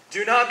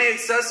 Do not be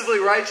excessively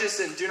righteous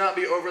and do not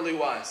be overly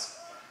wise.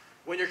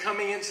 When you're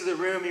coming into the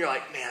room, you're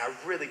like, man, I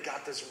really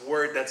got this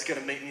word that's going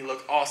to make me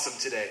look awesome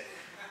today.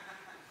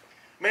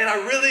 Man, I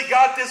really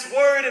got this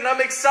word and I'm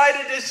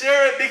excited to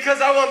share it because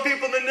I want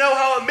people to know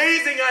how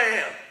amazing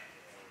I am.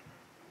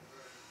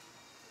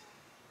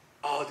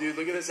 Oh, dude,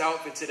 look at this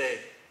outfit today.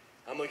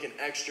 I'm looking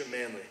extra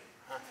manly.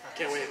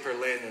 Can't wait for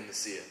Landon to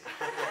see it.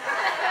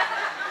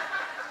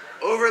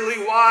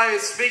 Overly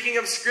wise, speaking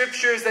of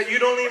scriptures that you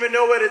don't even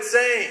know what it's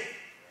saying.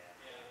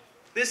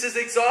 This is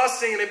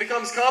exhausting and it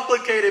becomes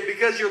complicated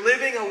because you're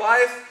living a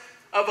life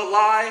of a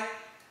lie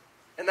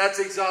and that's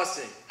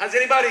exhausting. Has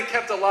anybody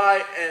kept a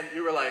lie and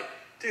you were like,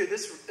 dude,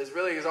 this is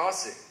really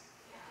exhausting?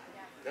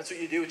 That's what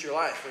you do with your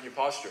life when you're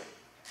posturing.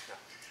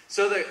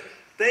 So the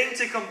thing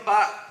to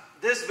combat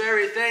this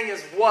very thing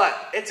is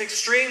what? It's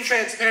extreme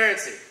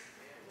transparency.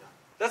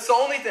 That's the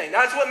only thing.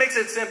 That's what makes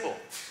it simple.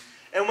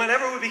 And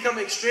whenever we become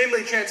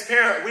extremely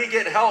transparent, we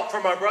get help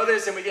from our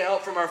brothers and we get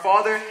help from our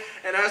Father.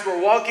 And as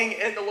we're walking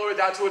in the Lord,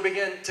 that's when we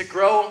begin to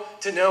grow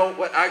to know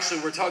what actually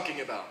we're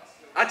talking about.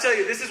 I tell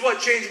you, this is what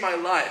changed my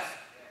life,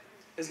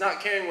 is not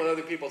caring what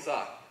other people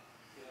thought.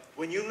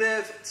 When you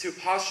live to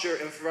posture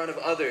in front of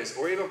others,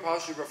 or even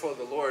posture before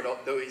the Lord,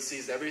 though He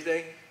sees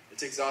everything,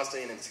 it's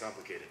exhausting and it's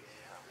complicated.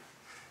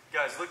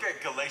 Guys, look at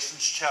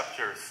Galatians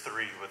chapter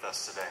 3 with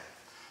us today.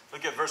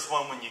 Look at verse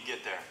 1 when you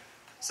get there.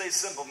 Say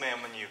simple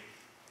man when you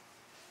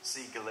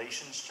see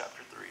Galatians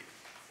chapter 3.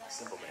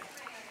 Simple man.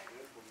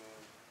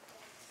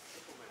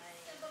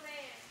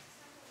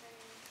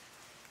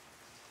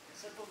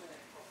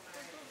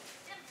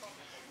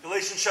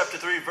 Galatians chapter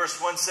 3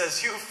 verse 1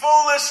 says, you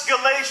foolish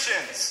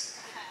Galatians!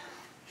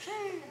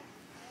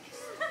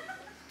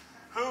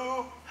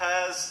 Who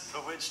has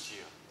bewitched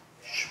you?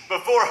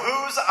 Before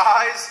whose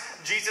eyes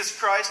Jesus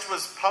Christ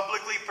was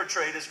publicly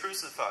portrayed as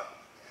crucified.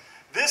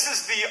 This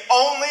is the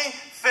only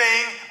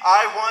thing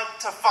I want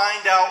to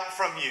find out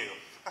from you.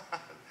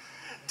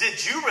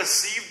 Did you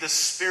receive the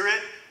Spirit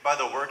by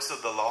the works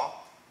of the law,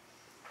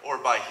 or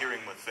by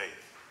hearing with faith?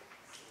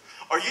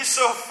 Are you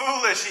so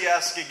foolish, he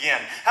asks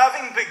again.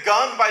 Having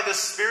begun by the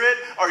Spirit,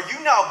 are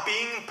you now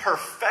being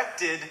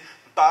perfected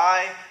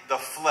by the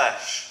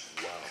flesh?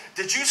 Wow.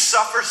 Did you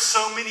suffer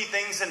so many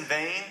things in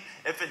vain,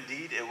 if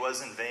indeed it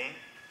was in vain?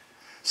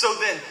 So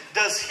then,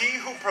 does he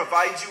who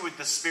provides you with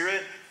the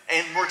Spirit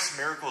and works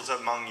miracles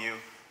among you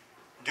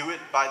do it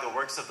by the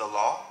works of the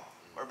law,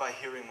 or by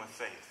hearing with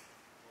faith?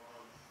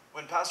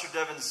 When Pastor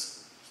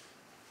Devin's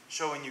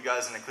showing you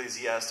guys in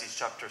Ecclesiastes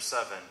chapter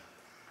 7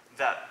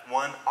 that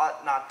one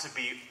ought not to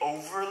be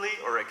overly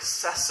or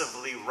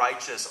excessively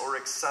righteous or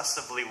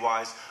excessively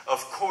wise, of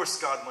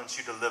course God wants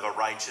you to live a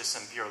righteous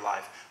and pure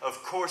life.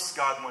 Of course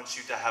God wants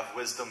you to have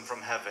wisdom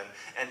from heaven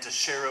and to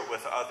share it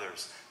with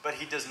others. But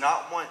He does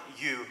not want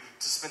you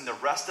to spend the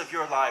rest of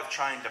your life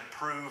trying to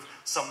prove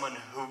someone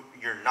who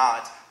you're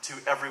not to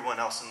everyone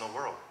else in the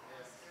world.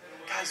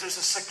 Guys, there's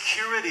a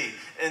security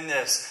in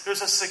this.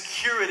 There's a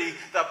security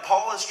that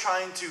Paul is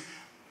trying to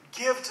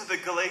give to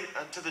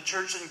the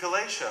church in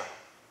Galatia.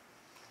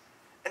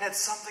 And it's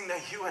something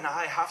that you and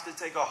I have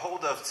to take a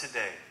hold of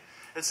today.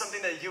 It's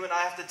something that you and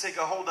I have to take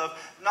a hold of,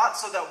 not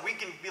so that we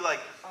can be like,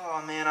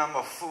 oh man, I'm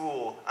a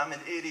fool, I'm an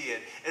idiot.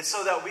 It's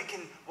so that we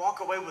can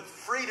walk away with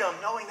freedom,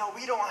 knowing that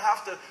we don't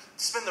have to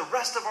spend the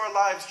rest of our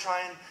lives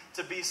trying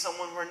to be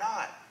someone we're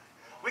not.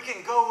 We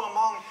can go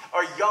among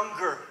our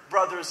younger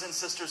brothers and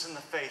sisters in the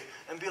faith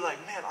and be like,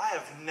 man, I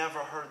have never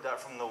heard that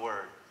from the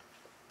Word.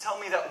 Tell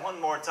me that one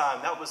more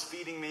time. That was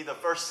feeding me the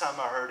first time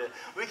I heard it.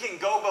 We can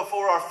go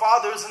before our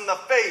fathers in the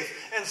faith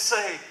and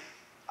say,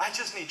 I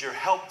just need your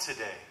help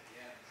today.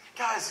 Yeah.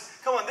 Guys,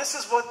 come on. This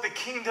is what the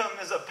kingdom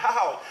is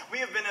about. We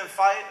have been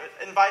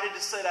invited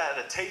to sit at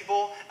a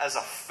table as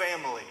a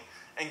family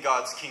in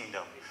God's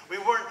kingdom. We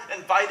weren't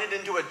invited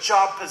into a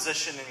job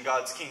position in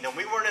God's kingdom.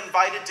 We weren't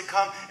invited to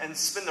come and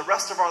spend the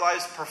rest of our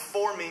lives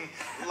performing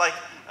like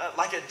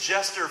a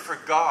jester for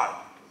God.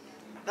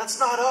 That's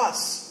not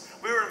us.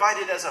 We were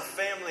invited as a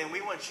family, and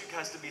we want you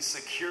guys to be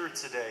secure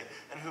today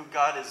in who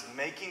God is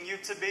making you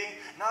to be.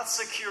 Not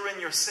secure in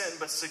your sin,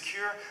 but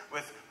secure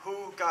with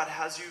who God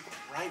has you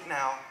right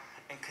now,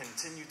 and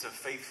continue to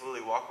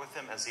faithfully walk with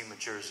Him as He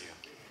matures you.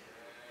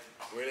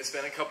 We're going to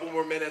spend a couple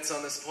more minutes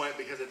on this point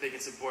because I think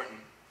it's important.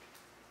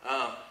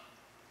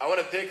 I want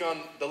to pick on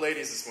the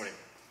ladies this morning.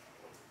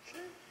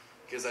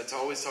 Because I'm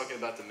always talking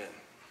about the men,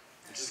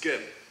 which is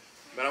good.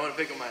 But I want to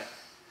pick on my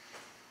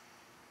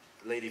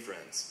lady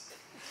friends.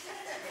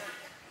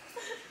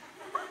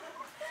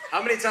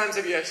 How many times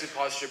have you actually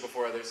postured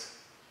before others?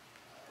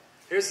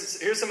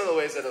 Here's some of the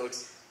ways that it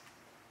looks.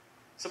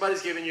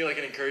 Somebody's giving you like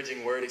an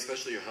encouraging word,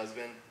 especially your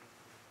husband.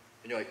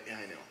 And you're like, yeah,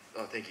 I know.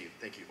 Oh, thank you.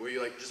 Where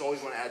you like just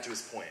always want to add to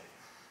his point.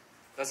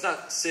 That's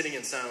not sitting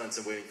in silence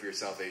and waiting for your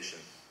salvation.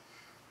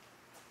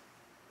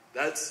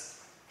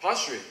 That's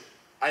posturing.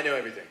 I know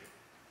everything.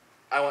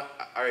 I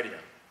already know.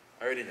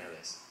 I already know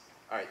this.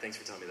 All right, thanks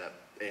for telling me that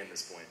and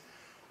this point.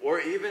 Or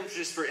even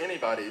just for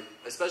anybody,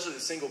 especially the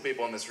single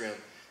people in this room,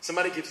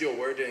 somebody gives you a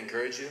word to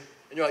encourage you,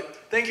 and you're like,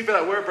 thank you for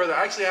that word, brother.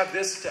 I actually have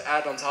this to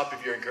add on top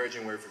of your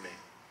encouraging word for me.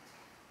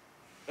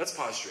 That's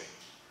posturing.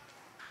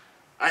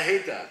 I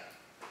hate that.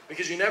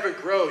 Because you never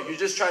grow. You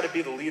just try to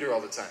be the leader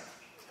all the time.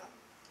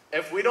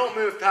 If we don't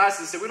move past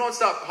this, if we don't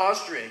stop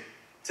posturing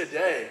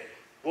today,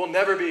 we'll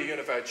never be a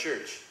unified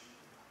church.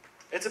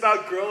 It's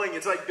about growing.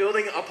 It's like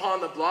building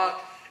upon the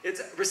block.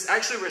 It's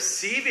actually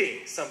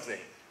receiving something.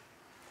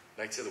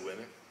 Back to the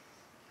women.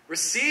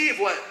 Receive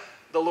what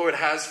the Lord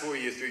has for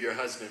you through your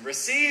husband.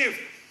 Receive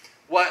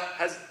what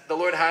the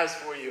Lord has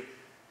for you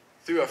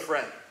through a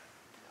friend.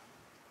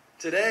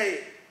 Today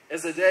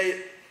is a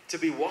day to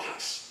be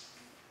washed.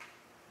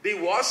 Be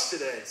washed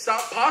today.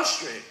 Stop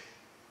posturing.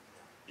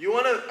 You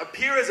want to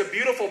appear as a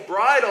beautiful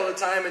bride all the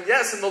time, and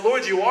yes, in the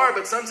Lord you are,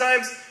 but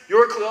sometimes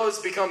your clothes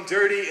become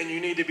dirty and you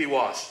need to be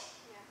washed.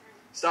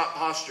 Stop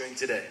posturing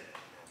today.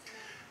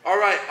 All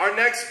right, our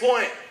next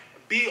point.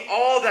 Be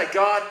all that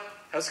God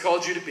has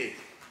called you to be.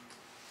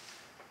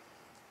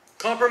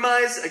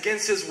 Compromise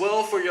against His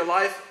will for your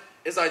life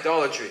is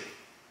idolatry.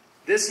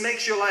 This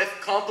makes your life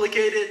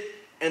complicated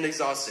and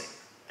exhausting.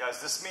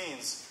 Guys, this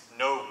means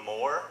no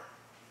more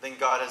than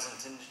God has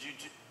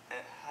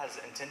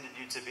intended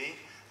you to be,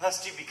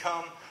 lest you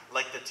become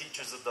like the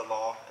teachers of the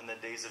law in the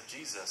days of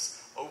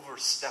Jesus,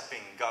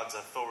 overstepping God's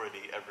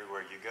authority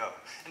everywhere you go.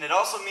 And it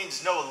also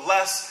means no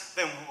less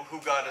than who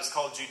God has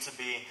called you to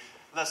be,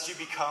 lest you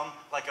become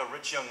like a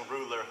rich young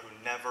ruler who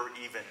never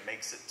even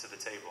makes it to the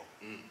table.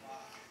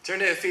 Turn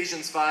to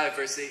Ephesians 5,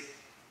 verse 8.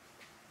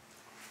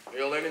 Are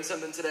you all learning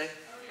something today?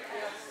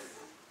 Yes.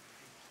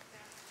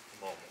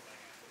 Come on.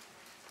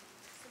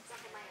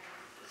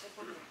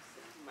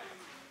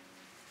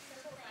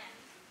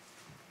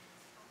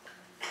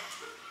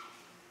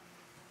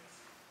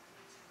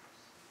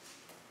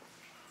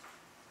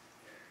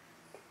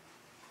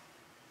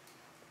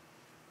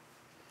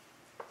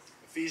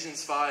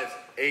 Ephesians 5,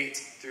 8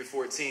 through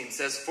 14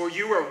 says, For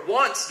you were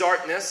once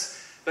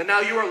darkness, but now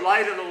you are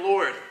light in the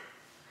Lord.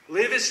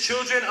 Live as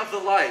children of the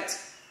light,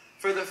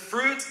 for the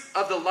fruit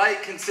of the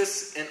light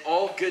consists in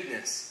all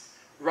goodness,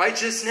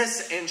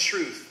 righteousness, and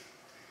truth.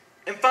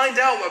 And find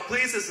out what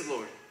pleases the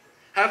Lord.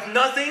 Have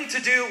nothing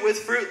to do with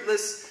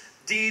fruitless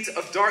deeds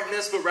of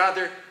darkness, but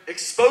rather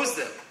expose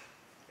them.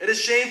 It is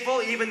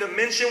shameful even to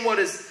mention what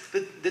is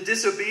the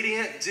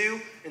disobedient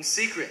do in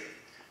secret.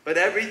 But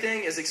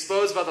everything is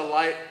exposed by the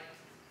light.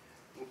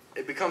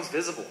 It becomes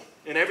visible.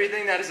 And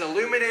everything that is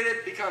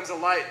illuminated becomes a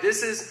light.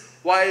 This is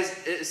why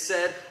it is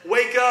said,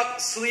 Wake up,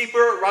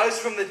 sleeper, rise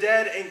from the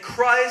dead, and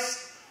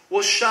Christ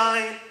will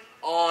shine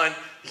on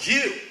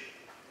you.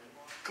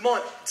 Come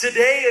on,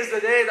 today is the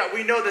day that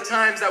we know the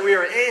times that we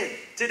are in.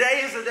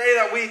 Today is the day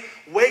that we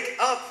wake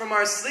up from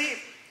our sleep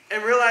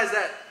and realize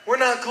that we're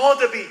not called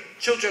to be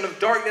children of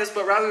darkness,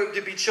 but rather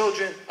to be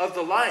children of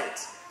the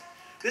light.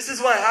 This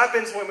is what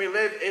happens when we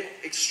live in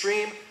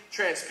extreme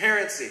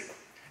transparency.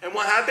 And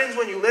what happens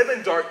when you live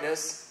in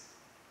darkness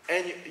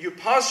and you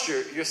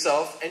posture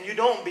yourself and you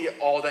don't be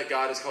all that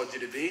God has called you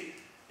to be.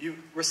 You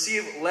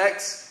receive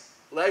legs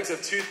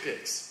of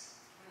toothpicks.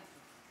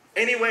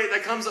 Any weight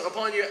that comes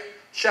upon you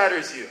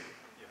shatters you.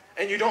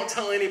 And you don't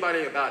tell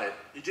anybody about it.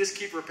 You just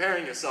keep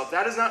repairing yourself.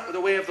 That is not the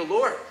way of the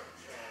Lord.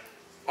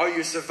 Are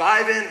you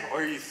surviving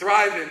or are you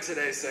thriving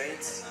today,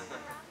 saints?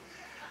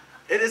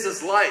 It is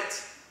His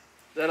light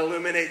that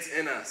illuminates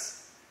in us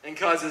and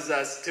causes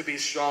us to be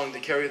strong to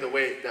carry the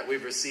weight that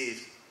we've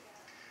received.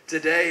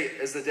 Today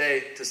is the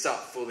day to stop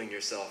fooling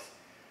yourself.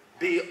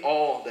 Be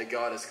all that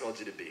God has called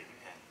you to be.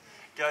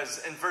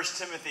 Guys, in 1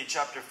 Timothy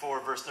chapter 4,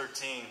 verse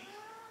 13,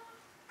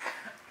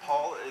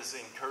 Paul is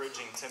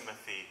encouraging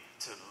Timothy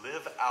to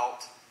live out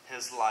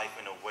his life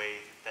in a way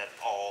that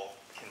all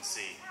can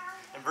see.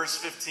 In verse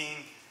 15,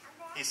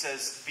 he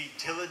says, Be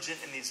diligent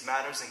in these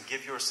matters and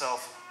give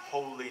yourself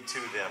wholly to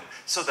them,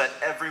 so that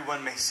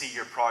everyone may see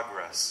your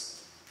progress.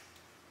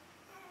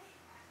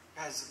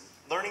 Guys,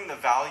 learning the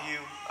value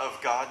of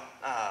God,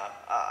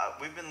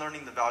 we've been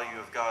learning the value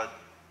of God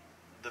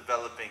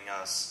developing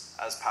us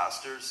as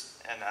pastors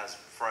and as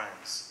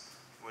friends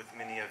with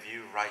many of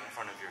you right in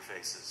front of your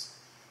faces.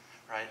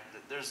 Right?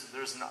 There's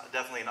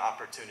definitely an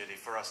opportunity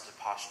for us to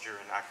posture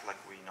and act like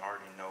we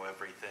already know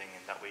everything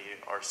and that we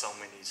are so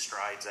many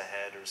strides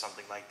ahead or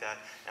something like that.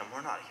 And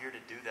we're not here to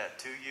do that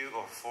to you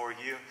or for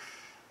you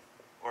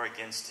or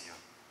against you.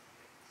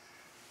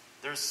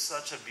 there's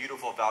such a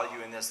beautiful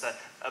value in this, that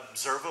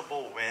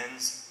observable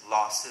wins,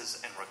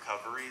 losses, and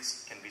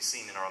recoveries can be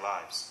seen in our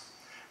lives.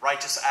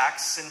 Righteous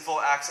acts, sinful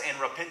acts, and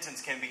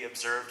repentance can be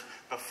observed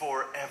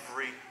before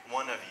every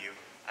one of you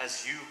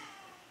as you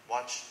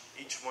watch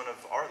each one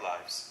of our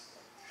lives.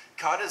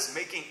 God is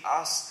making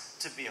us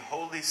to be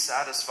wholly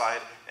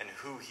satisfied in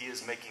who He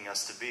is making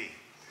us to be.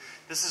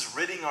 This is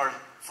ridding our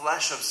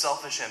flesh of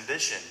selfish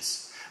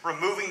ambitions,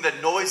 removing the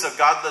noise of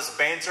godless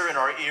banter in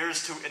our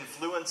ears to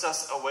influence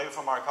us away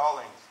from our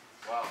calling.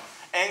 Wow.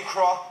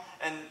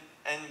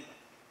 And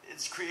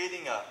it's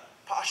creating a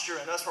posture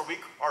in us where we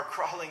are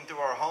crawling through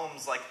our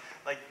homes like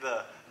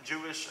the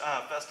Jewish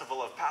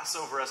festival of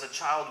Passover. As a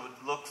child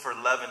would look for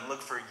leaven,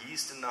 look for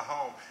yeast in the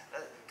home.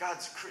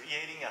 God's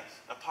creating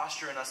a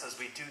posture in us as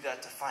we do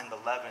that to find the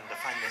leaven, to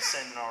find the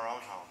sin in our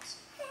own homes.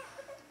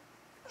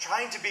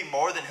 Trying to be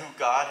more than who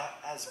God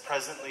has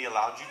presently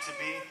allowed you to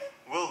be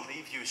will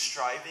leave you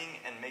striving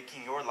and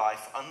making your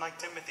life, unlike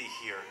Timothy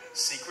here,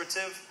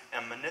 secretive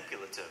and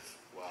manipulative.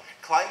 Wow.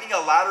 Climbing a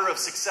ladder of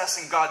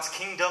success in God's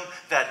kingdom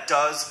that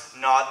does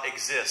not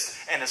exist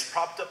and is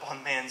propped up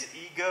on man's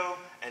ego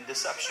and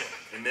deception.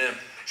 Amen.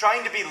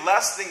 Trying to be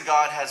less than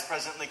God has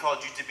presently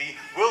called you to be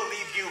will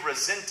leave you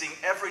resenting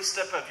every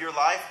step of your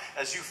life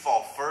as you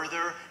fall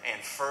further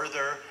and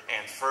further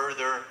and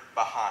further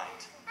behind.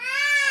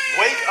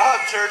 Wake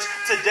up, church.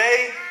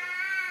 Today,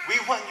 we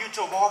want you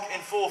to walk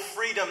in full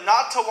freedom,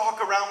 not to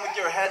walk around with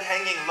your head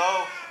hanging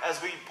low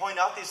as we point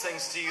out these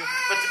things to you,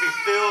 but to be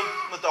filled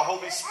with the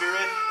Holy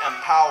Spirit and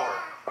power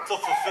to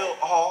fulfill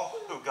all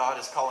who God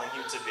is calling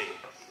you to be.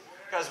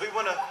 Guys, we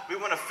want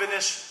to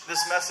finish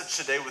this message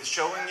today with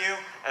showing you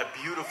a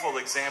beautiful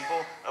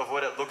example of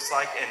what it looks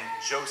like in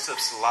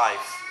Joseph's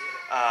life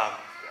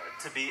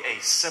to be a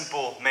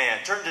simple man.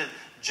 Turn to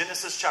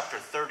Genesis chapter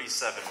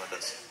 37 with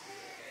us.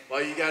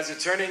 While you guys are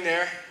turning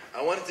there,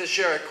 I wanted to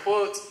share a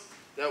quote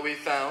that we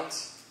found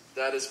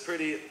that is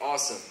pretty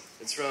awesome.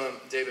 It's from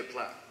David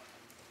Platt.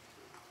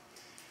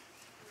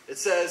 It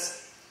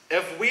says,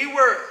 "If we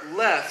were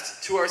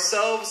left to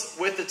ourselves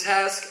with the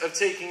task of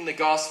taking the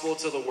gospel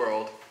to the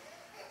world,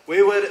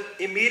 we would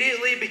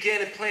immediately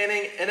begin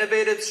planning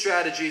innovative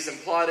strategies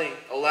and plotting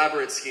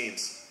elaborate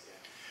schemes.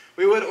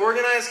 We would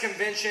organize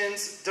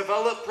conventions,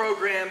 develop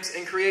programs,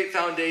 and create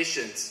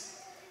foundations.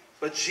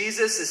 But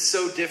Jesus is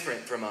so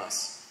different from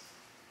us.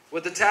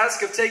 With the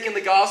task of taking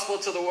the gospel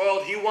to the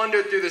world, He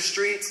wandered through the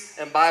streets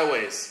and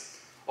byways.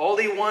 All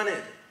He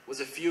wanted was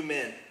a few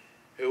men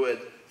who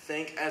would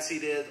think as He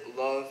did,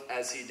 love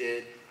as He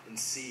did, and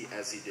see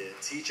as He did,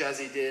 teach as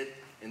He did,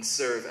 and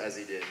serve as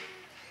He did.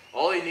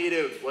 All He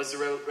needed was to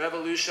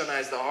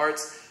revolutionize the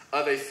hearts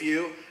of a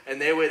few, and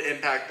they would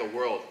impact the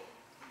world."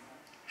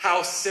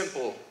 How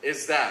simple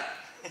is that?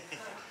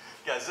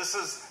 Guys, this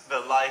is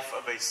the life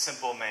of a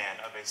simple man,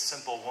 of a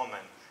simple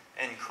woman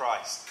in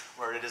Christ,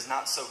 where it is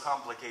not so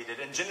complicated.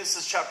 In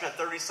Genesis chapter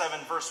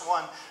 37, verse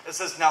 1, it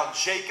says, "Now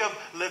Jacob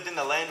lived in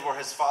the land where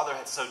his father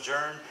had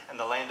sojourned, in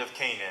the land of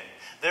Canaan.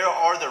 Here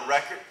are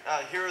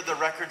the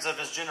records of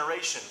his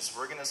generations."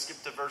 We're going to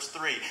skip to verse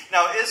 3.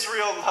 "Now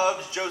Israel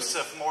loved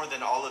Joseph more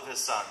than all of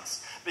his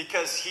sons,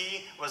 because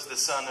he was the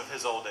son of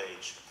his old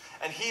age.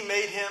 And he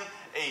made him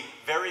a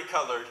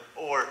varicolored,"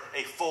 or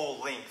a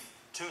full-length,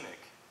 "tunic.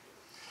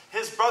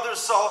 His brothers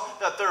saw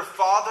that their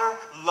father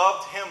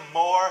loved him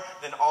more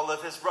than all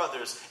of his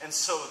brothers, and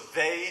so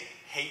they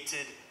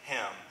hated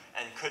him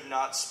and could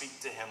not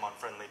speak to him on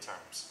friendly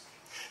terms.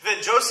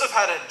 Then Joseph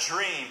had a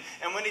dream,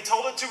 and when he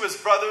told it to his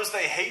brothers,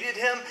 they hated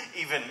him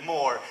even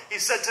more. He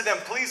said to them,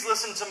 'Please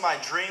listen to my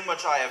dream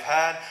which I have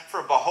had.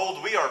 For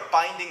behold, we are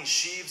binding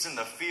sheaves in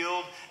the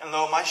field, and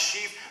lo, my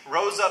sheaf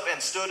rose up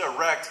and stood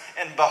erect,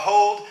 and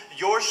behold,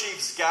 your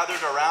sheaves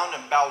gathered around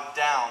and bowed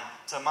down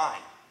to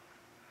mine.'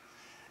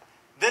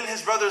 Then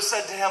his brothers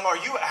said to him, 'Are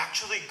you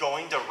actually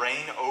going to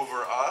reign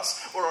over us?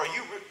 Or are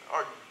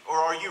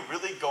you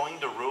really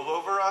going to rule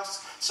over us?'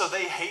 So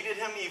they hated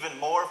him even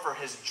more for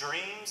his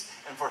dreams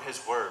and for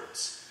his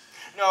words.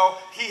 No,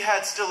 he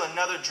had still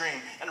another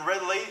dream, and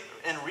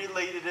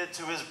related it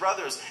to his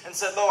brothers, and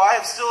said, 'Lo, I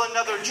have still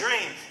another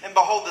dream, and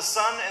behold, the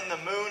sun and the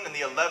moon and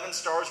the 11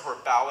 stars were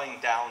bowing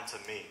down to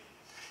me.'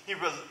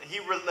 He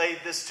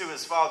relayed this to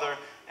his father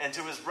and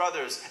to his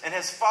brothers, and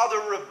his father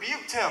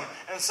rebuked him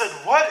and said,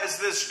 'What is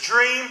this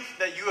dream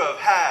that you have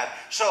had?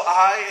 Shall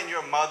I and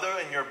your mother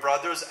and your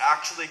brothers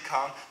actually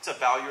come to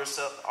bow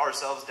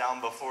ourselves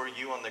down before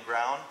you on the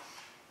ground?'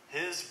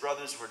 His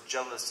brothers were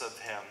jealous of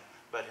him,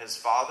 but his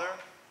father,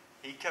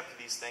 he kept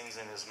these things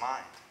in his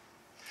mind."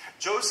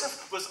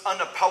 Joseph was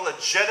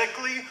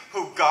unapologetically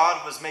who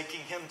God was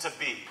making him to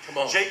be. Come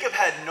on. Jacob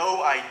had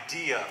no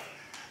idea.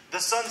 The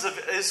sons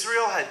of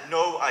Israel had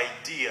no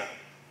idea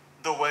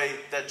the way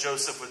that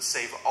Joseph would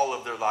save all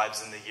of their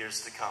lives in the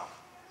years to come.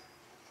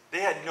 They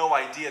had no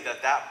idea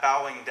that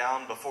bowing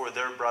down before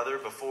their brother,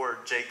 before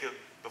Jacob,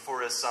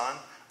 before his son,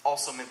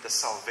 also meant the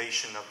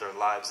salvation of their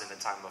lives in a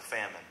time of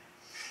famine.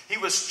 He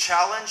was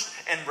challenged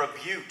and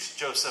rebuked,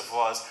 Joseph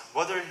was,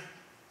 whether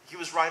he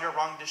was right or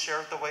wrong to share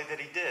it the way that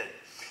he did.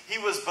 He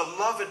was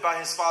beloved by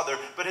his father,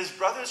 but his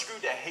brothers grew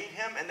to hate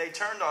him and they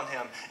turned on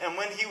him. And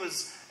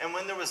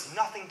when there was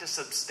nothing to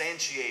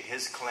substantiate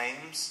his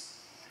claims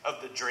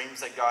of the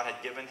dreams that God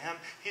had given him,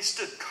 he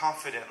stood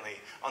confidently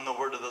on the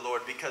word of the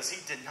Lord because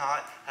he did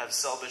not have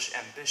selfish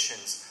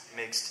ambitions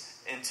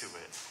mixed into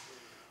it.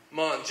 Come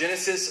on,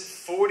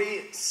 Genesis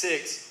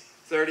 46,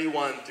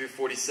 31 through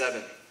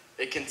 47.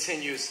 It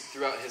continues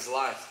throughout his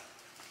life.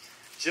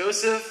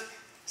 Joseph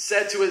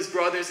said to his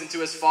brothers and to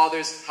his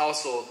father's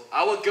household,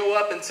 I will go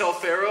up and tell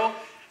Pharaoh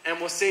and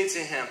will say to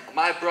him,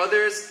 my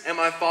brothers and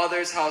my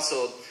father's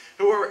household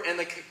who are in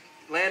the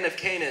land of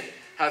Canaan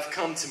have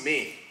come to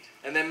me.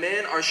 And the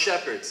men are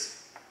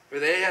shepherds, for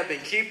they have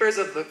been keepers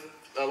of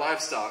the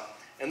livestock,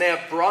 and they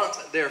have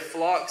brought their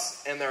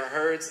flocks and their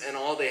herds and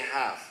all they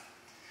have.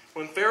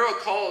 When Pharaoh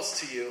calls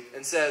to you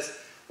and says,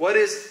 what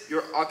is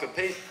your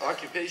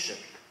occupation?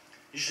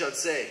 You shall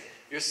say,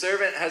 your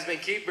servant has been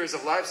keepers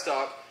of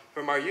livestock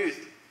from our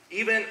youth,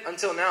 even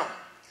until now.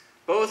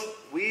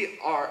 Both we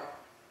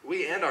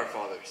and our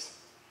fathers,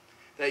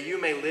 that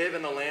you may live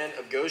in the land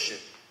of Goshen,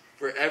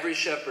 for every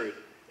shepherd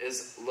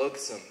is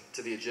loathsome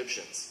to the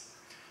Egyptians.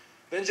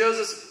 Then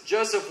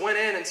Joseph went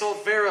in and told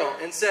Pharaoh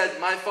and said,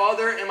 my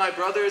father and my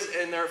brothers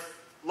and their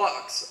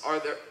flocks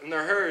and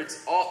their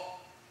herds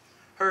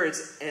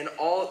and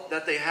all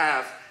that they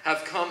have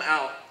come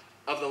out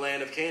of the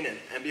land of Canaan.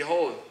 And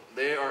behold,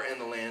 they are in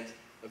the land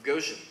of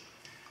Goshen.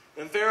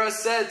 Then Pharaoh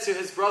said to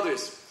his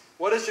brothers,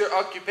 what is your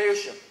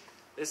occupation?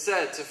 They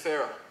said to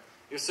Pharaoh,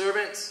 your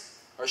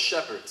servants are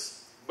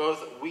shepherds,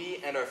 both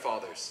we and our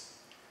fathers.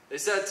 They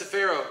said to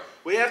Pharaoh,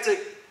 we have to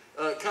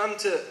come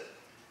to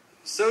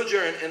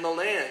sojourn in the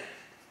land,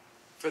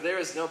 for there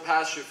is no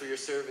pasture for your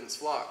servants'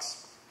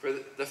 flocks, for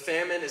the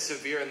famine is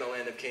severe in the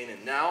land of Canaan.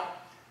 Now,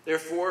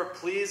 therefore,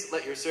 please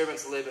let your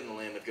servants live in the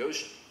land of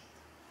Goshen.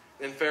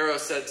 Then Pharaoh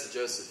said to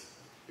Joseph,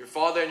 your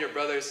father and your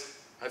brothers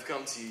have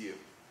come to you.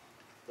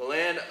 The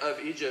land of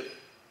Egypt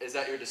is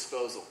at your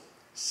disposal.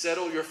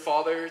 Settle your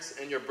fathers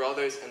and your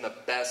brothers in the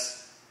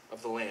best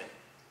of the land.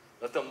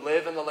 Let them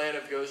live in the land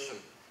of Goshen.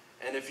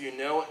 And if you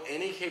know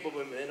any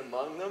capable men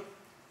among them,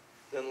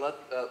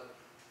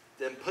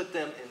 then put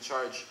them in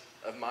charge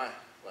of my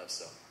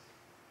livestock.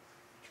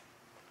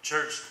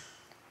 Church,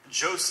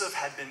 Joseph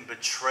had been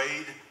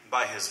betrayed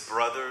by his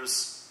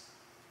brothers,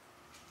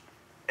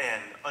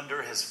 and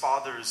under his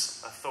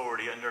father's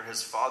authority of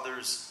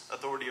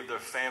their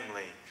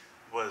family,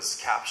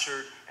 was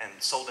captured and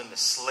sold into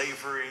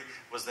slavery,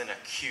 was then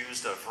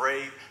accused of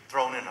rape,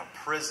 thrown in a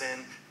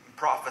prison,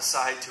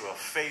 prophesied to a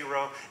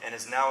Pharaoh, and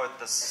is now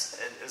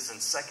is in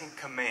second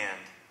command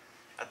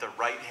at the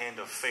right hand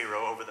of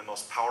Pharaoh over the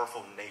most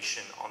powerful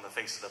nation on the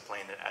face of the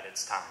planet at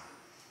its time.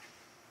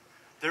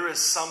 There is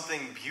something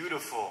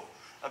beautiful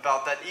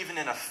about that. Even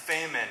in a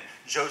famine,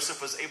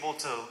 Joseph was able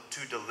to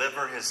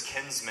deliver his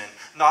kinsmen,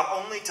 not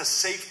only to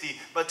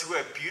safety, but to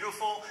a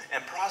beautiful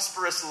and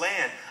prosperous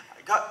land.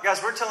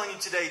 Guys, we're telling you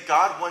today,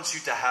 God wants you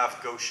to have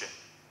Goshen.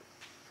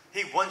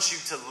 He wants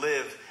you to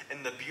live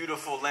in the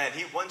beautiful land.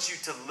 He wants you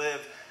to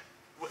live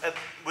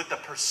with the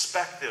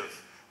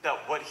perspective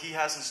that what he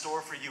has in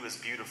store for you is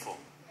beautiful.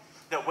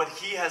 That what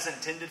he has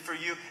intended for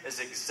you is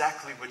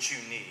exactly what you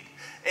need.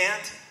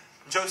 And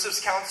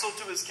Joseph's counsel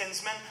to his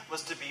kinsmen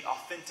was to be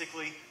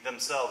authentically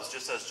themselves,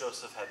 just as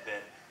Joseph had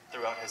been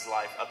throughout his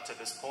life up to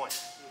this point.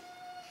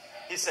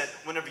 He said,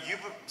 whenever you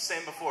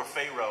stand before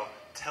Pharaoh,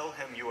 tell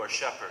him you are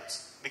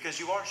shepherds, because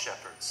you are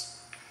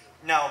shepherds.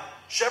 Now,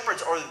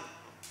 shepherds are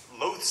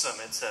loathsome,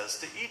 it says,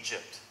 to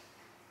Egypt.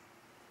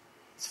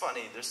 It's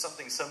funny, there's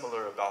something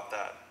similar about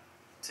that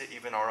to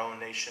even our own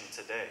nation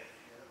today.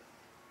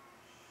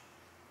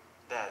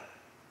 That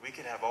we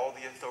could have all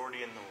the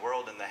authority in the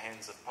world in the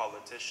hands of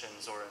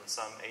politicians or in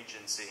some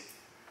agency,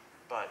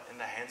 but in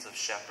the hands of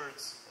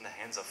shepherds, in the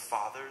hands of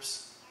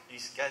fathers. Do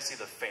you guys see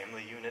the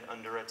family unit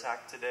under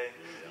attack today?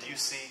 Do you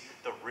see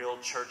the real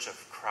church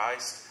of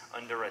Christ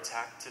under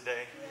attack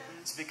today?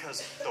 It's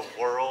because the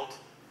world,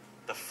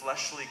 the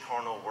fleshly,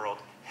 carnal world,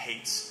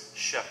 hates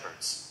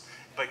shepherds.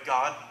 But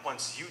God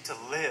wants you to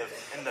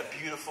live in the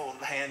beautiful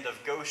land of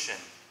Goshen.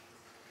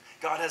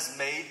 God has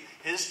made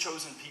his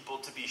chosen people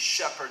to be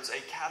shepherds,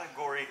 a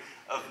category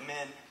of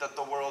men that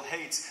the world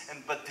hates.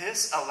 But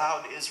this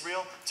allowed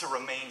Israel to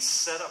remain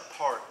set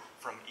apart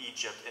from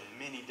Egypt in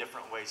many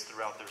different ways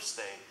throughout their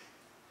stay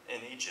in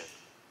Egypt.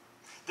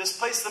 This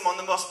placed them on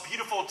the most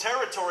beautiful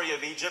territory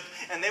of Egypt,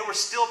 and they were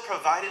still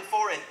provided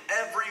for in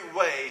every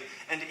way,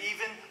 and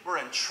even were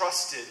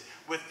entrusted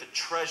with the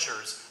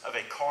treasures of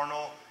a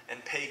carnal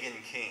and pagan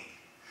king.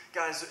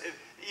 Guys,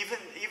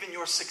 even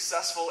your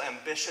successful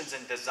ambitions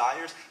and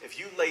desires, if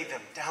you lay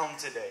them down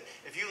today,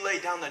 if you lay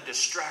down the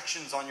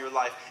distractions on your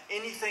life,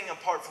 anything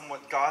apart from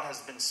what God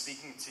has been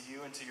speaking to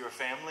you and to your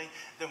family,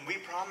 then we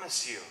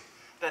promise you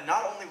that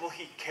not only will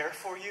he care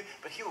for you,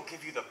 but he will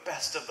give you the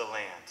best of the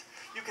land.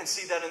 You can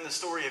see that in the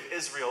story of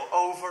Israel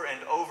over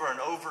and over and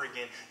over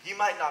again. You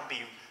might not be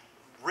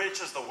rich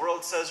as the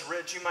world says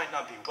rich. You might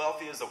not be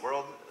wealthy as the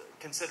world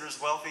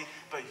considers wealthy,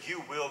 but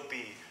you will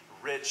be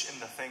rich in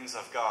the things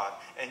of God.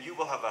 And you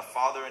will have a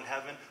Father in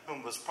heaven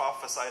whom was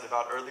prophesied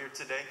about earlier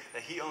today,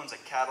 that he owns a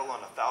cattle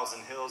on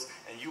 1,000 hills,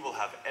 and you will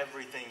have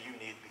everything you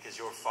need because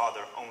your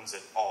Father owns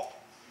it all.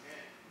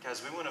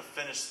 Guys, we want to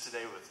finish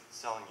today with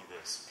telling you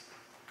this.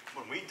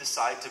 When we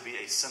decide to be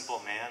a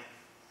simple man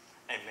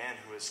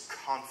who is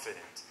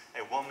confident,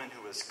 a woman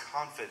who is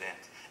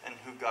confident in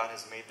who God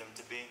has made them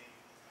to be,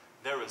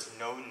 there is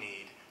no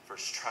need for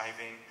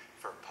striving,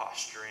 for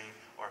posturing,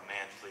 or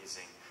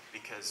man-pleasing,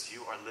 because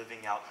you are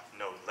living out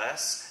no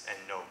less and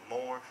no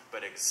more,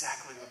 but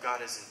exactly who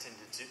God has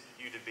intended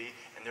you to be,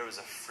 and there is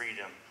a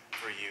freedom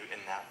for you in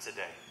that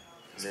today.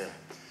 Amen.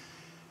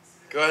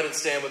 Go ahead and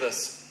stand with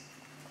us.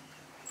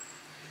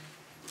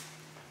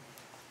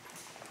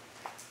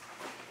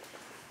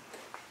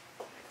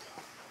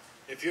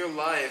 If your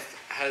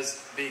life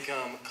has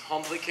become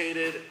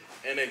complicated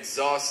and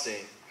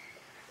exhausting,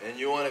 and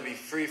you want to be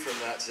free from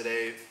that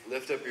today,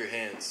 lift up your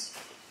hands.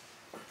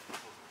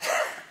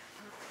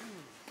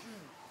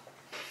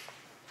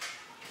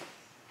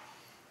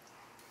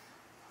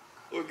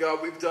 Lord God,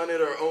 we've done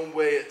it our own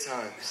way at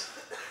times.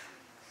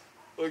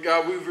 Lord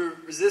God, we've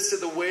resisted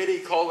the weighty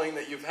calling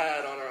that you've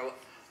had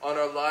on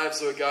our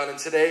lives, Lord God, and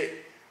today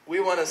we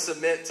want to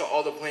submit to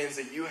all the plans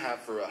that you have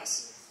for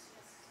us.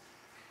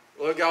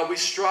 Lord God, we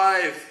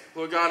strive,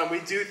 Lord God, and we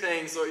do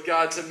things, Lord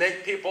God, to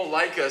make people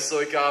like us,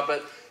 Lord God,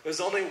 but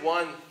there's only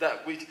one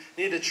that we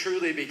need to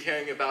truly be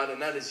caring about,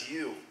 and that is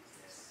you.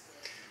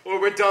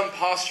 Lord, we're done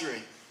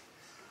posturing.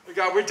 Lord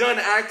God, we're done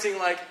acting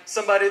like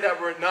somebody that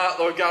we're not,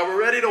 Lord God.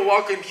 We're ready to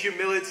walk in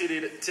humility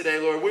today,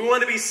 Lord. We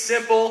want to be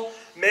simple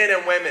men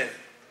and women.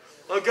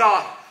 Lord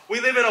God,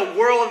 we live in a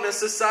world and a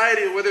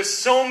society where there's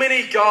so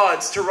many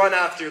gods to run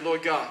after,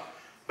 Lord God.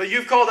 But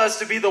you've called us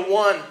to be the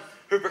one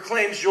who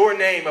proclaims your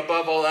name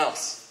above all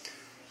else.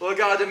 Lord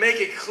God, to make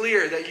it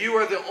clear that you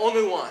are the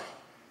only one,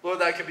 Lord,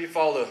 that can be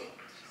followed.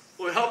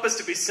 Lord, help us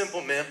to be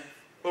simple men.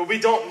 Lord, we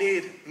don't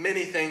need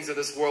many things of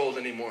this world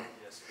anymore.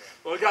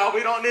 Lord God,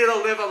 we don't need to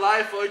live a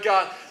life, Lord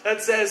God,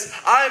 that says,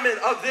 I'm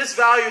of this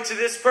value to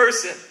this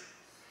person.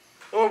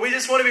 Lord, we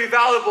just want to be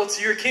valuable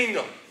to your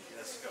kingdom.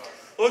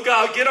 Lord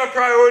God, get our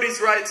priorities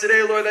right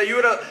today, Lord, that you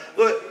would,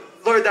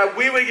 Lord, that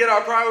we would get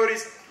our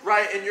priorities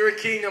right in your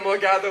kingdom,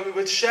 Lord God, that we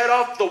would shed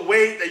off the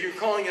weight that you're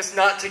calling us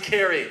not to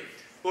carry,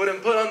 Lord,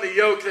 and put on the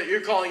yoke that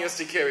you're calling us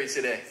to carry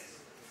today.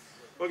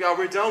 Lord God,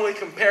 we're done with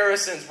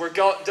comparisons. We're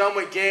done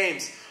with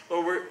games.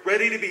 Lord, we're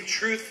ready to be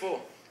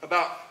truthful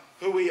about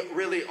who we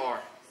really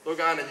are, Lord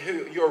God, and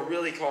who you're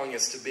really calling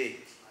us to be.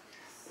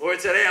 Lord,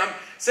 today I'm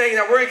saying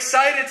that we're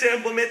excited to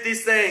implement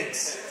these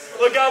things.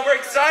 Lord God, we're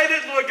excited,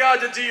 Lord God,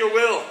 to do your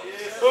will.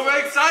 Lord,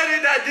 we're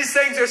excited that these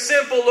things are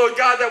simple, Lord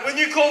God, that when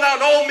you called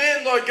out all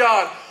men, Lord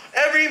God,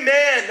 every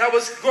man that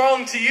was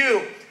wrong to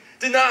you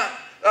did not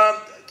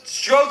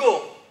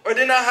struggle or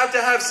did not have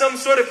to have some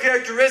sort of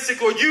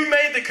characteristic, or you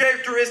made the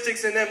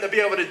characteristics in them to be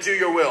able to do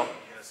your will.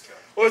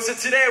 Lord, so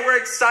today we're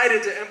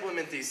excited to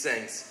implement these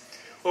things.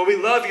 Lord, we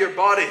love your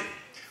body.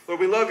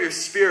 Lord, we love your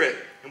spirit,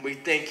 and we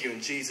thank you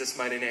in Jesus'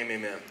 mighty name,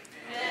 amen.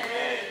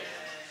 Amen.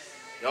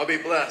 Y'all be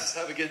blessed.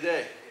 Have a good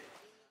day.